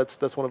that, but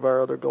that's one of our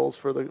other goals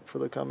for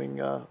the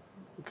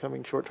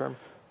coming short term.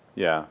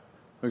 Yeah.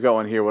 We've got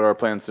one here. What are our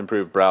plans to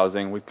improve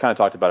browsing? We kind of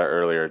talked about it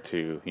earlier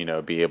to,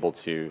 be able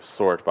to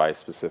sort by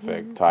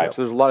specific types. Yep.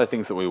 There's a lot of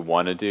things that we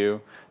want to do,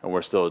 and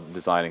we're still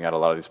designing out a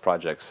lot of these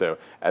projects. So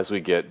as we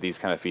get these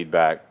kind of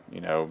feedback,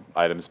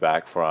 items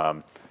back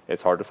from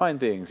it's hard to find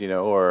things,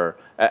 or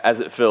as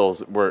it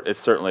fills, it's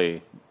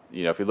certainly,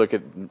 if you look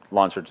at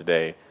Launcher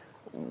today,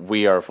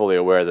 we are fully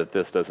aware that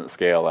this doesn't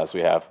scale as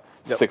we have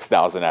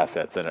 6,000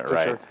 assets in it, For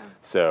right? sure.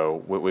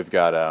 So we've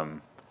got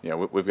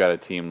we've got a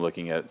team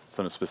looking at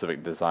some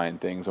specific design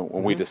things, and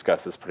we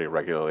discuss this pretty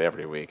regularly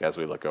every week as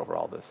we look over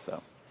all this.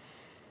 So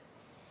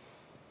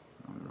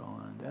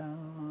rolling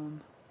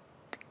down,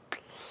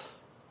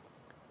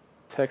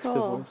 text to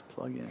voice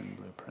plugin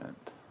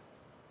blueprint.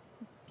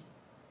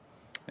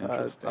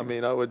 Interesting. I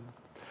mean, I would.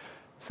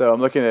 So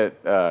I'm looking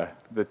at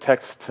the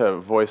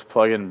text-to-voice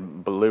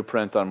plugin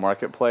blueprint on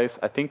Marketplace.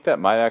 I think that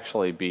might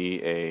actually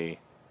be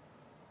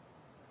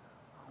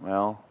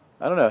well,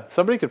 I don't know.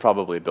 Somebody could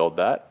probably build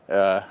that.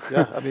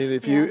 Yeah, I mean,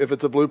 if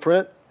it's a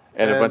blueprint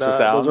and a bunch of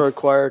sounds, those are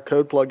required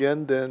code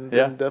plugin, then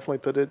definitely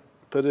put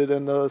it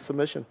in the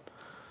submission.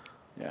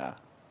 Yeah.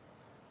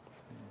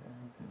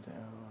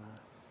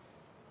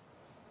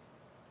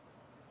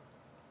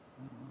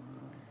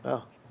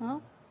 Oh.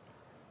 Well,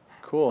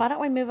 cool. why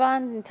don't we move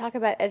on and talk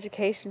about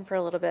education for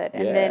a little bit,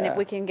 and then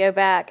we can go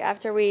back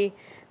after we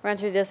run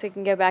through this. We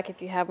can go back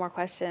if you have more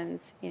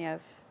questions.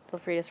 Feel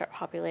free to start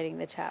populating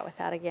the chat with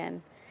that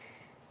again.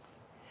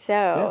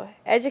 So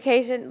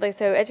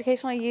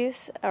educational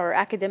use or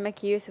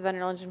academic use of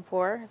Unreal Engine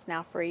 4 is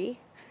now free.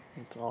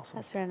 That's awesome.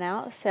 That's been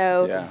announced.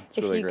 So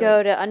if you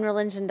go to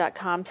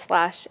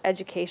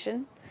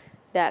unrealengine.com/education,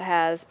 that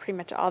has pretty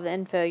much all the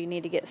info you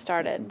need to get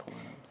started.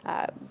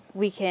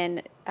 We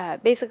can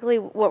basically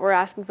what we're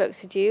asking folks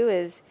to do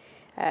is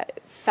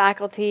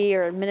faculty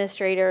or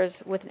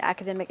administrators with an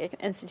academic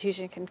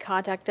institution can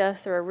contact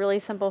us through a really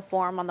simple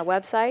form on the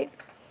website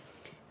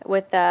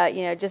with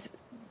just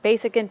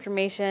basic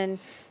information,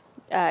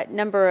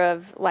 number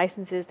of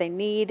licenses they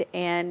need,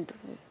 and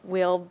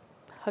we'll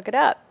hook it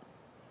up.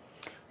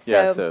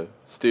 So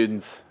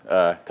students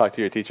talk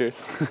to your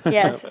teachers.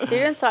 Yes,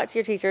 students talk to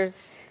your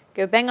teachers.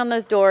 Go bang on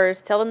those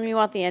doors. Tell them you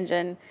want the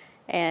engine,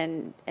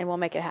 and we'll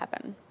make it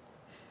happen.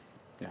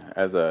 Yeah,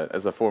 as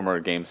a former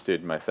game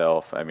student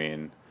myself, I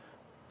mean,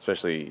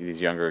 especially these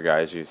younger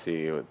guys you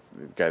see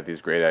got these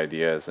great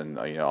ideas, and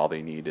all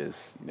they need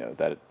is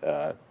that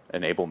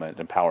enablement,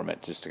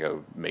 empowerment, just to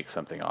go make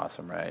something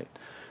awesome, right?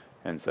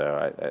 And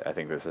so I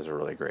think this is a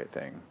really great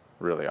thing,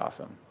 really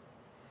awesome.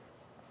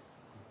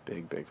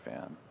 Big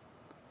fan.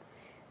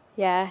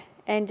 Yeah,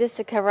 and just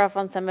to cover off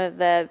on some of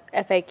the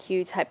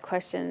FAQ type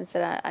questions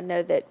that I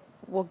know that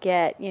we'll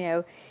get,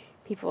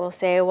 people will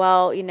say,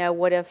 well,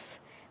 what if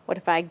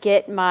I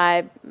get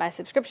my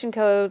subscription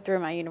code through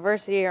my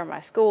university or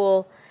my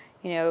school,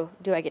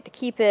 do I get to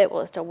keep it?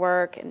 Will it still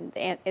work? And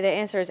the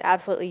answer is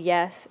absolutely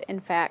yes. In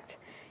fact,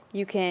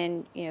 you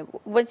can,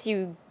 once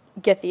you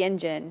get the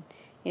engine,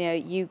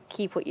 you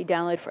keep what you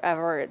download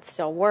forever. It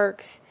still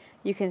works.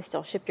 You can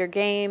still ship your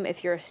game.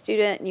 If you're a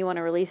student and you want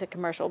to release a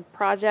commercial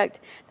project,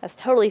 that's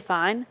totally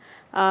fine.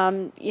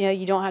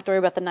 You don't have to worry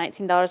about the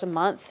 $19 a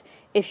month.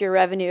 If your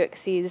revenue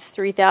exceeds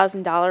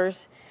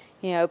 $3,000,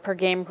 per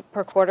game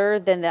per quarter,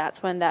 then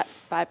that's when that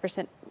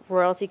 5%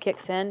 royalty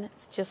kicks in.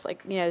 It's just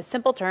like,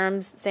 simple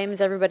terms, same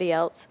as everybody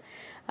else.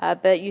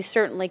 But you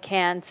certainly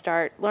can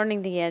start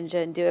learning the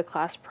engine, do a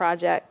class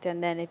project,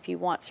 and then if you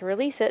want to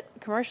release it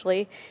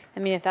commercially, I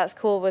mean, if that's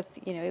cool with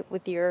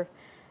your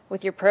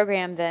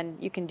program, then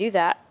you can do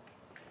that.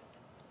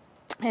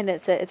 And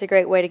it's a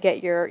great way to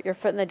get your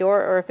foot in the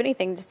door, or if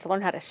anything, just to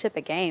learn how to ship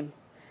a game.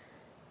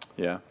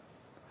 Yeah.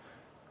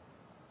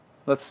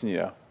 It's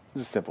a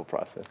simple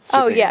process.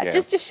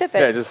 Just ship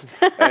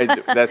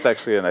it. That's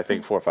actually in, I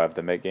think, 4.5,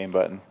 the Make Game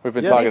button. We've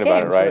been talking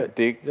about it, right?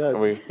 Deke, are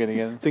we getting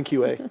in? It's in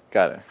QA.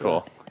 Got it.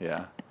 Cool.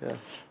 Yeah.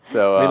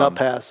 So may not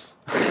pass.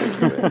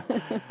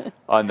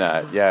 On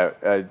that,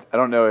 I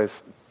don't know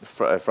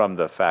from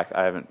the fact,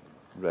 I haven't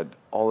read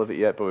all of it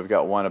yet, but we've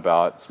got one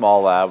about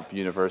small lab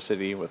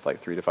university with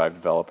like 3 to 5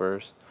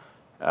 developers.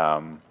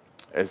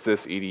 Is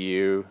this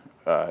EDU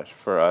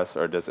for us,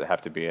 or does it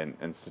have to be an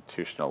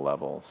institutional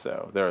level?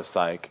 So they're a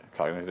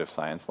cognitive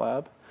science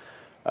lab.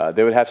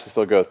 They would have to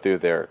still go through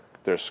their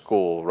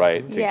school,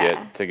 right,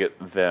 to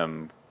get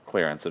them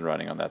clearance and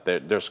running on that.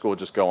 Their school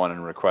just go on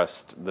and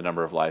request the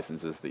number of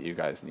licenses that you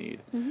guys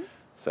need.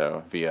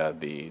 So via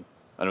the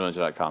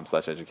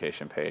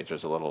unrealengine.com/education page,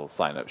 there's a little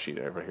sign-up sheet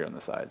over here on the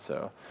side.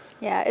 So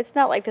it's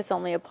not like this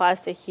only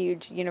applies to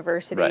huge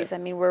universities. Right. I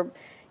mean,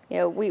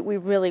 we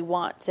really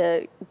want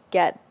to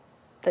get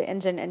the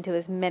engine into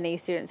as many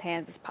students'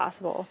 hands as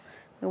possible.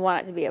 We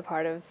want it to be a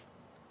part of,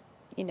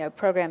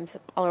 programs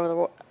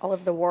all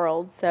over the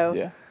world.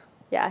 So,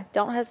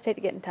 don't hesitate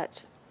to get in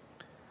touch.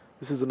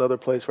 This is another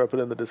place where I put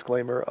in the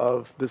disclaimer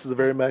of this is a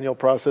very manual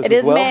process It as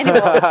is well. manual.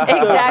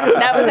 Exactly.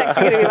 That was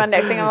actually going to be my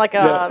next thing. I'm like,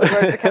 the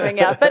words are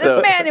coming out. But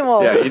it's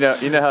manual. Yeah,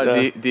 you know how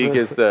Deke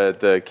is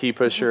the key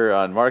pusher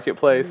on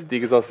Marketplace?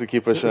 Deke is also the key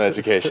pusher on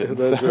education.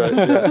 That's right.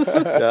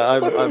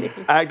 I'm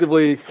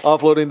actively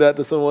offloading that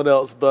to someone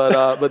else,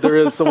 but there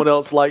is someone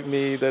else like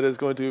me that is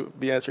going to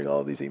be answering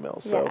all of these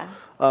emails. So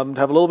have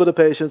a little bit of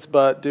patience,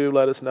 but do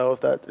let us know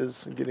if that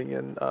is getting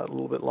in a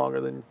little bit longer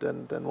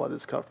than what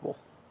is comfortable.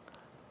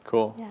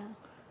 Cool.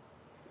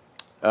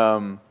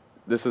 Yeah.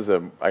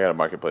 I got a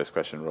marketplace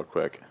question real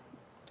quick.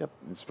 Yep.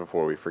 Just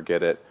before we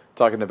forget it.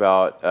 Talking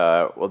about,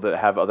 will it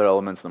have other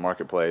elements in the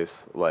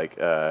marketplace, like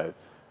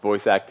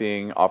voice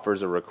acting,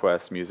 offers or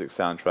requests, music,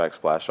 soundtrack,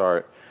 splash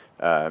art.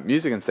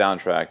 Music and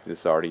soundtrack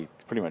is already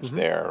pretty much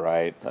there,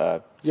 right?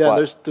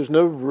 Yeah, there's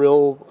no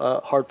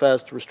real hard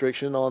fast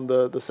restriction on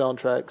the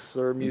soundtracks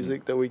or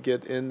music that we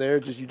get in there.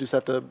 You just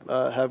have to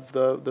have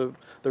the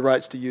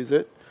rights to use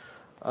it.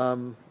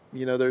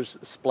 There's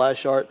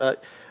splash art.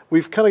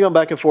 We've kind of gone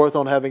back and forth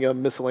on having a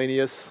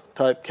miscellaneous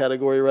type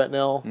category right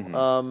now.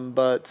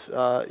 But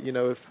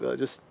if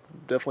just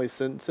definitely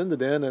send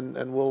it in,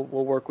 and we'll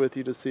work with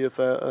you to see if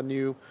a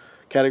new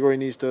category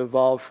needs to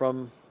evolve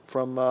from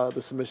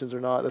the submissions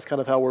or not. That's kind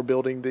of how we're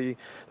building the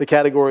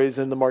categories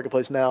in the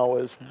marketplace now,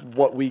 is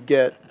what we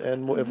get,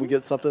 and if we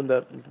get something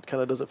that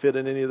kind of doesn't fit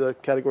in any of the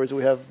categories that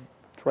we have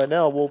right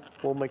now,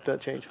 we'll make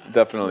that change.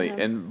 Definitely.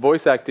 And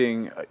voice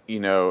acting,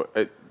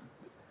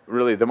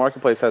 really the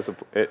marketplace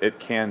it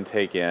can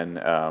take in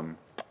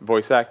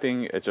voice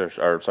acting,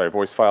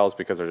 voice files,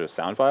 because they're just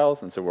sound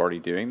files, and so we're already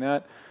doing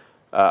that.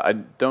 I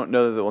don't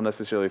know that we'll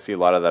necessarily see a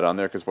lot of that on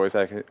there, because voice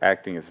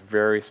acting is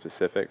very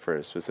specific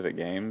for specific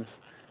games.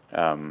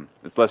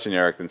 It's less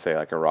generic than, say,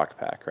 like a Rock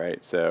Pack,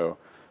 right? So,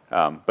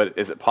 but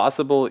is it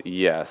possible?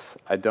 Yes.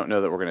 I don't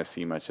know that we're going to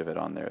see much of it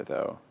on there,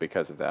 though,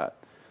 because of that.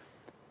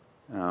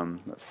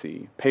 Let's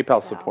see.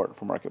 PayPal support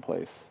for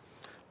Marketplace.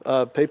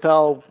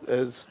 PayPal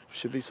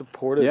should be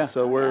supported, Yeah.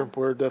 so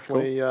we're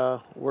definitely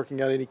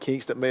working out any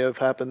kinks that may have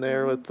happened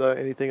there with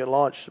anything at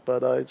launch,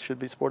 but it should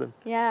be supported.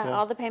 Yeah,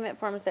 all the payment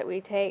forms that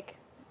we take,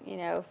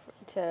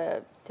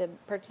 to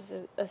purchase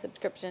a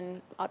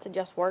subscription ought to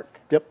just work.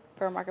 Yep.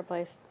 For a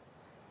marketplace.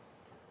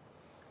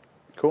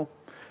 Cool.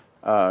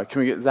 Can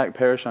we get Zach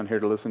Parrish on here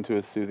to listen to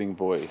his soothing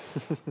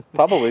voice?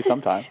 Probably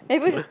sometime.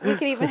 Maybe we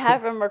could even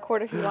have him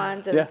record a few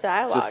lines of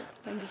dialogue.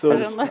 And just So put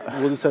it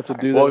on we'll just have to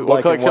do that.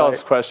 We'll collect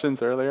y'all's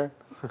questions earlier,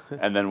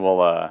 and then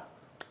we'll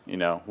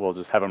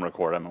just have him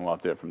record them, and we'll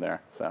have to do it from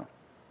there. So. Can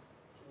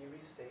you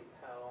restate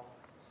how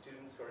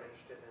students who are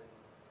interested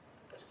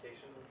in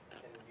education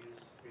can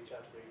reach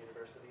out to their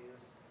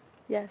universities?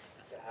 Yes.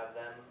 To have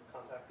them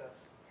contact us?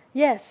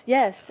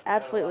 Yes,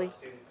 absolutely. A lot of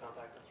students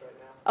contact us right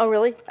now. Oh,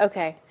 really?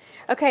 Okay.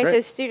 Okay, Great. so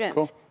students,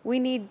 Cool. we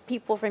need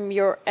people from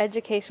your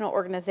educational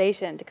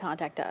organization to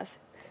contact us.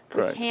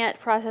 Correct. We can't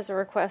process a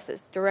request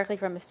that's directly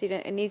from a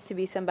student. It needs to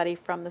be somebody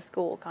from the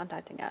school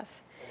contacting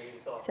us. And then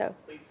you fill out So, the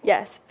complete form.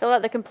 yes, fill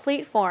out the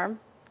complete form,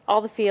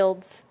 all the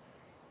fields,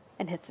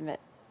 and hit submit.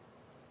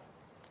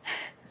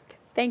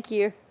 Thank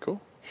you.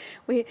 Cool.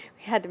 We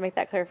had to make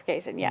that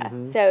clarification. Yeah.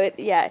 So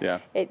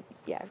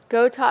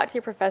go talk to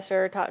your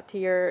professor, talk to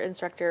your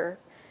instructor,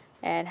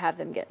 and have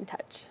them get in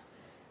touch.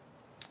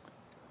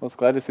 Well, it's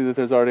glad to see that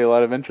there's already a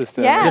lot of interest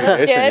in Yeah,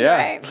 that's education. good, Yeah.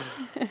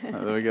 right?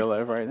 Then we go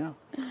live right now.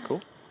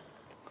 Cool.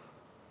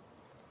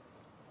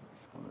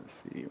 So let's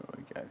see what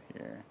we got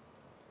here.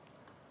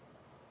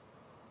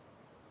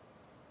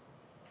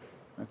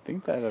 I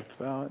think that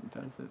about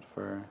does it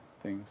for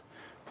things.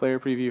 Player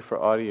preview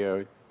for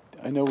audio.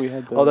 I know we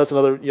had those. Oh,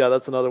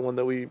 that's another one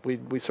that we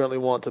certainly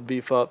want to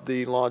beef up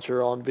the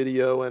launcher on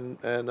video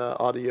and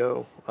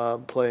audio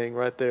playing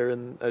right there,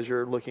 and as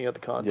you're looking at the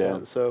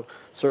content. Yeah. So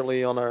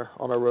certainly on our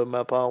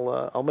roadmap,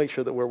 I'll make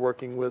sure that we're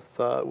working with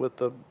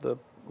the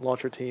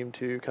launcher team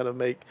to kind of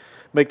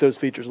make those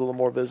features a little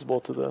more visible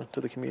to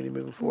the community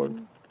moving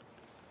forward.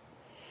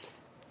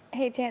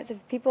 Hey, Chance, if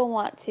people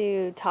want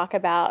to talk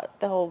about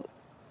the whole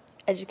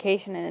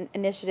education and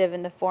initiative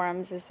in the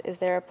forums, is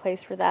there a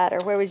place for that, or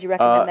where would you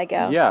recommend they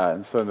go? Yeah,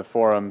 and so in the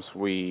forums,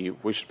 we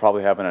should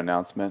probably have an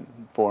announcement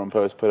forum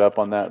post put up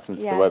on that,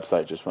 since the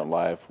website just went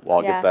live. Well,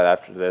 I'll get that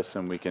after this,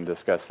 and we can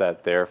discuss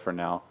that there for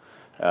now.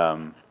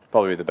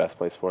 Probably the best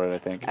place for it, I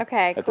think.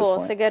 Okay, at cool. this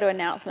point. So go to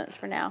announcements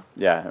for now.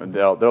 Yeah,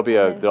 there'll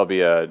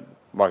be a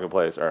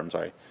marketplace, or I'm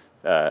sorry,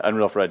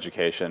 Unreal for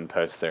Education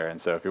post there,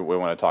 and so if we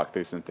want to talk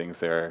through some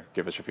things there,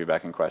 give us your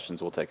feedback and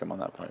questions. We'll take them on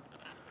that point.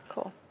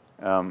 Cool.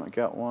 I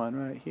got one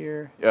right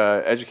here.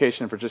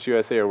 Education for just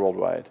USA or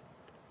worldwide?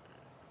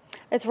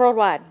 It's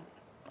worldwide.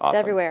 Awesome. It's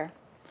everywhere.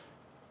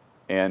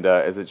 And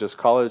is it just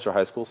college or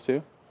high schools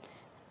too?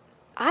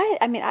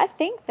 I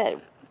think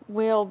that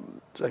we'll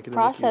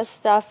process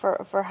stuff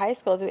for high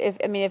schools.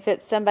 If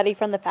it's somebody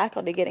from the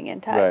faculty getting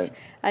in touch. Right.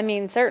 I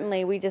mean,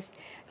 certainly we just,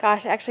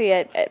 actually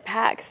at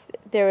PAX,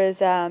 there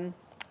was a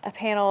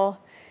panel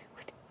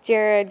with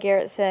Jared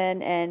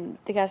Garrettson and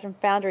the guys from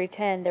Foundry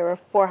 10. There were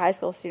 4 high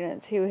school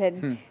students who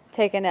had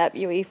taken up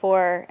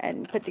UE4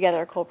 and put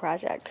together a cool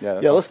project. Yeah,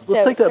 let's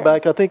take that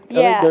back. I think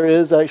there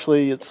is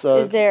actually it's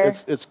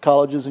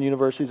colleges and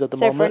universities at the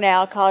moment. So for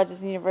now,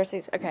 colleges and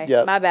universities. Okay,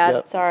 Yeah, my bad.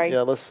 yeah, Sorry.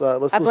 Yeah, let's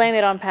I blame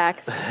it on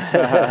PAX.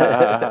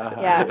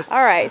 Yeah.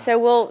 All right.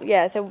 So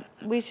so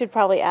we should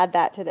probably add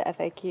that to the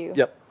FAQ.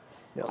 Yep.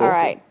 Yeah, All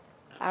right.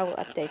 I will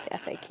update the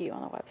FAQ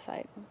on the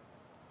website.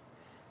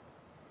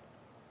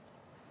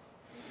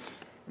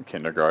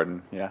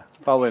 Kindergarten, yeah,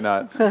 probably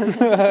not.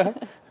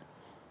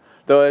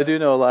 Though I do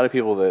know a lot of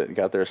people that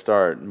got their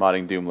start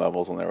modding Doom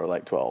levels when they were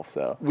like 12.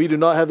 So We do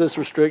not have this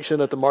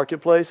restriction at the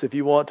marketplace. If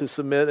you want to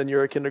submit and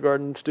you're a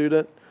kindergarten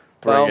student,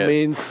 by all Bring it.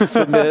 means,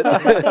 submit.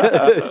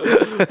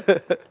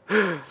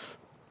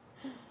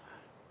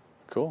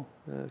 cool.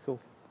 Cool.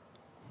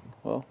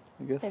 Well,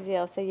 I guess.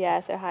 Aziel, so yeah,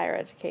 so higher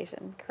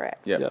education,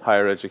 correct. Yeah, Yep.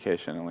 higher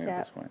education only Yep. at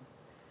this point.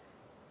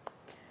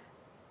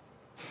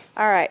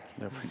 All right.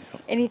 Never know.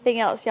 Anything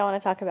else y'all want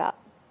to talk about?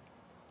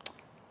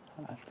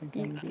 I think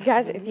You I'm good.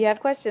 guys, if you have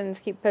questions,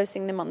 keep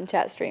posting them on the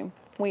chat stream.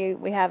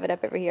 We have it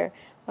up over here.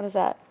 What is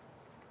that?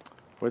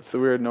 What's the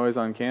weird noise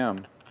on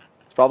cam?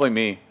 It's probably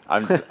me.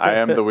 I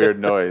am the weird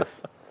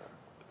noise.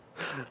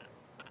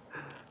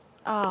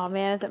 Oh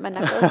man, is it my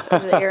necklace or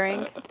the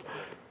earring?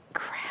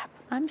 Crap,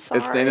 I'm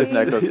sorry. It's Dana's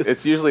necklace.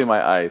 It's usually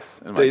my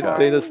ice and my cup.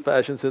 Dana's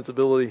fashion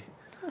sensibility.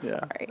 Yeah.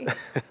 Sorry.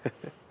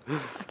 I'll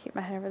keep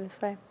my head over this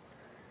way.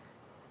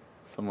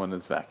 Someone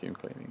is vacuum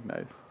cleaning.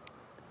 Nice.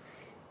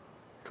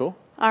 Cool.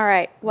 All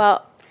right.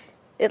 Well,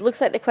 it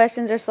looks like the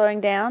questions are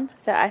slowing down,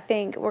 so I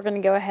think we're going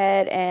to go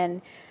ahead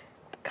and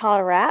call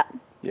it a wrap.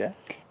 Yeah.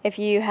 If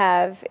you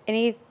have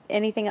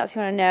anything else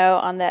you want to know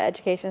on the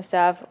education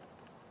stuff,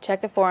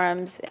 check the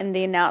forums in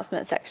the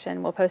announcement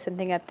section. We'll post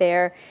something up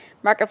there.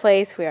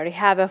 Marketplace, we already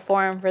have a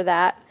forum for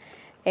that.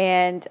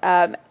 And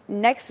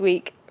next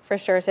week, for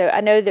sure. So I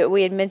know that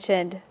we had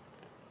mentioned,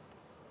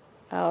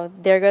 oh,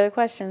 there go the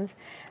questions.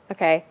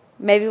 Okay,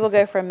 maybe we'll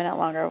go for a minute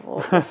longer.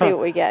 We'll see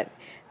what we get.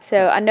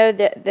 So I know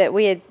that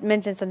we had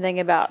mentioned something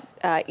about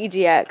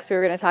EGX. We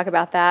were going to talk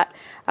about that.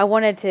 I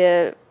wanted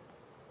to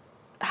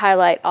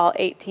highlight all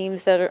 8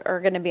 teams that are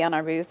going to be on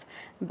our booth,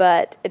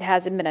 but it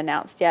hasn't been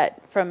announced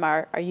yet from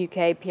our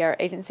UK PR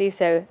agency.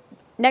 So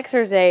next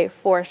Thursday,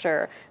 for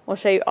sure, we'll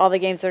show you all the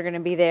games that are going to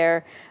be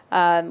there.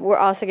 We're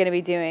also going to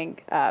be doing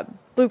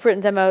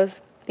blueprint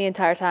demos the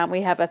entire time.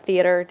 We have a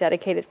theater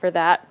dedicated for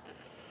that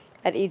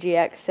at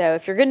EGX. So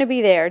if you're going to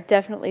be there,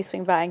 definitely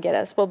swing by and get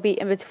us. We'll be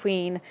in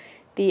between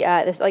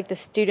the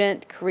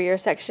student career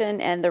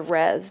section and the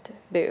RESD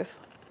booth.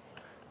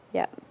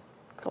 Yep.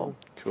 Cool.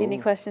 See any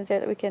Cool. questions there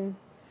that we can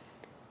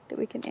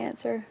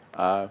answer?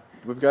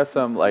 We've got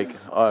some like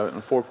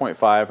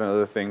 4.5 and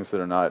other things that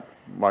are not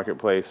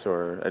marketplace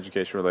or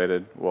education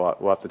related. We'll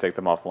have to take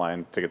them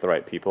offline to get the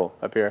right people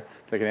up here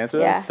that can answer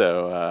Yeah. them.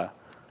 So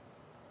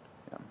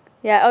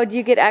Yeah. Oh, do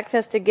you get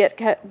access to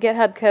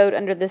GitHub code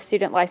under the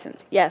student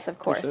license? Yes, of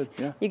course. should,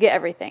 yeah. You get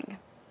everything.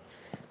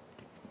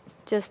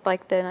 Just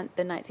like the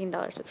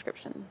 $19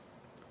 subscription.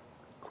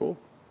 cool.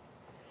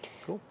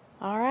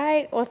 All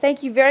right. Well,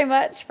 thank you very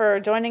much for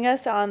joining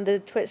us on the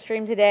Twitch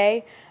stream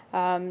today.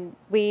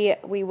 We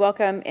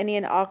welcome any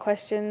and all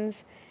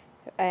questions,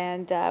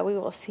 and we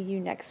will see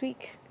you next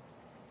week.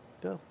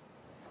 Yeah.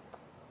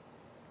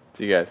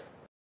 See you guys.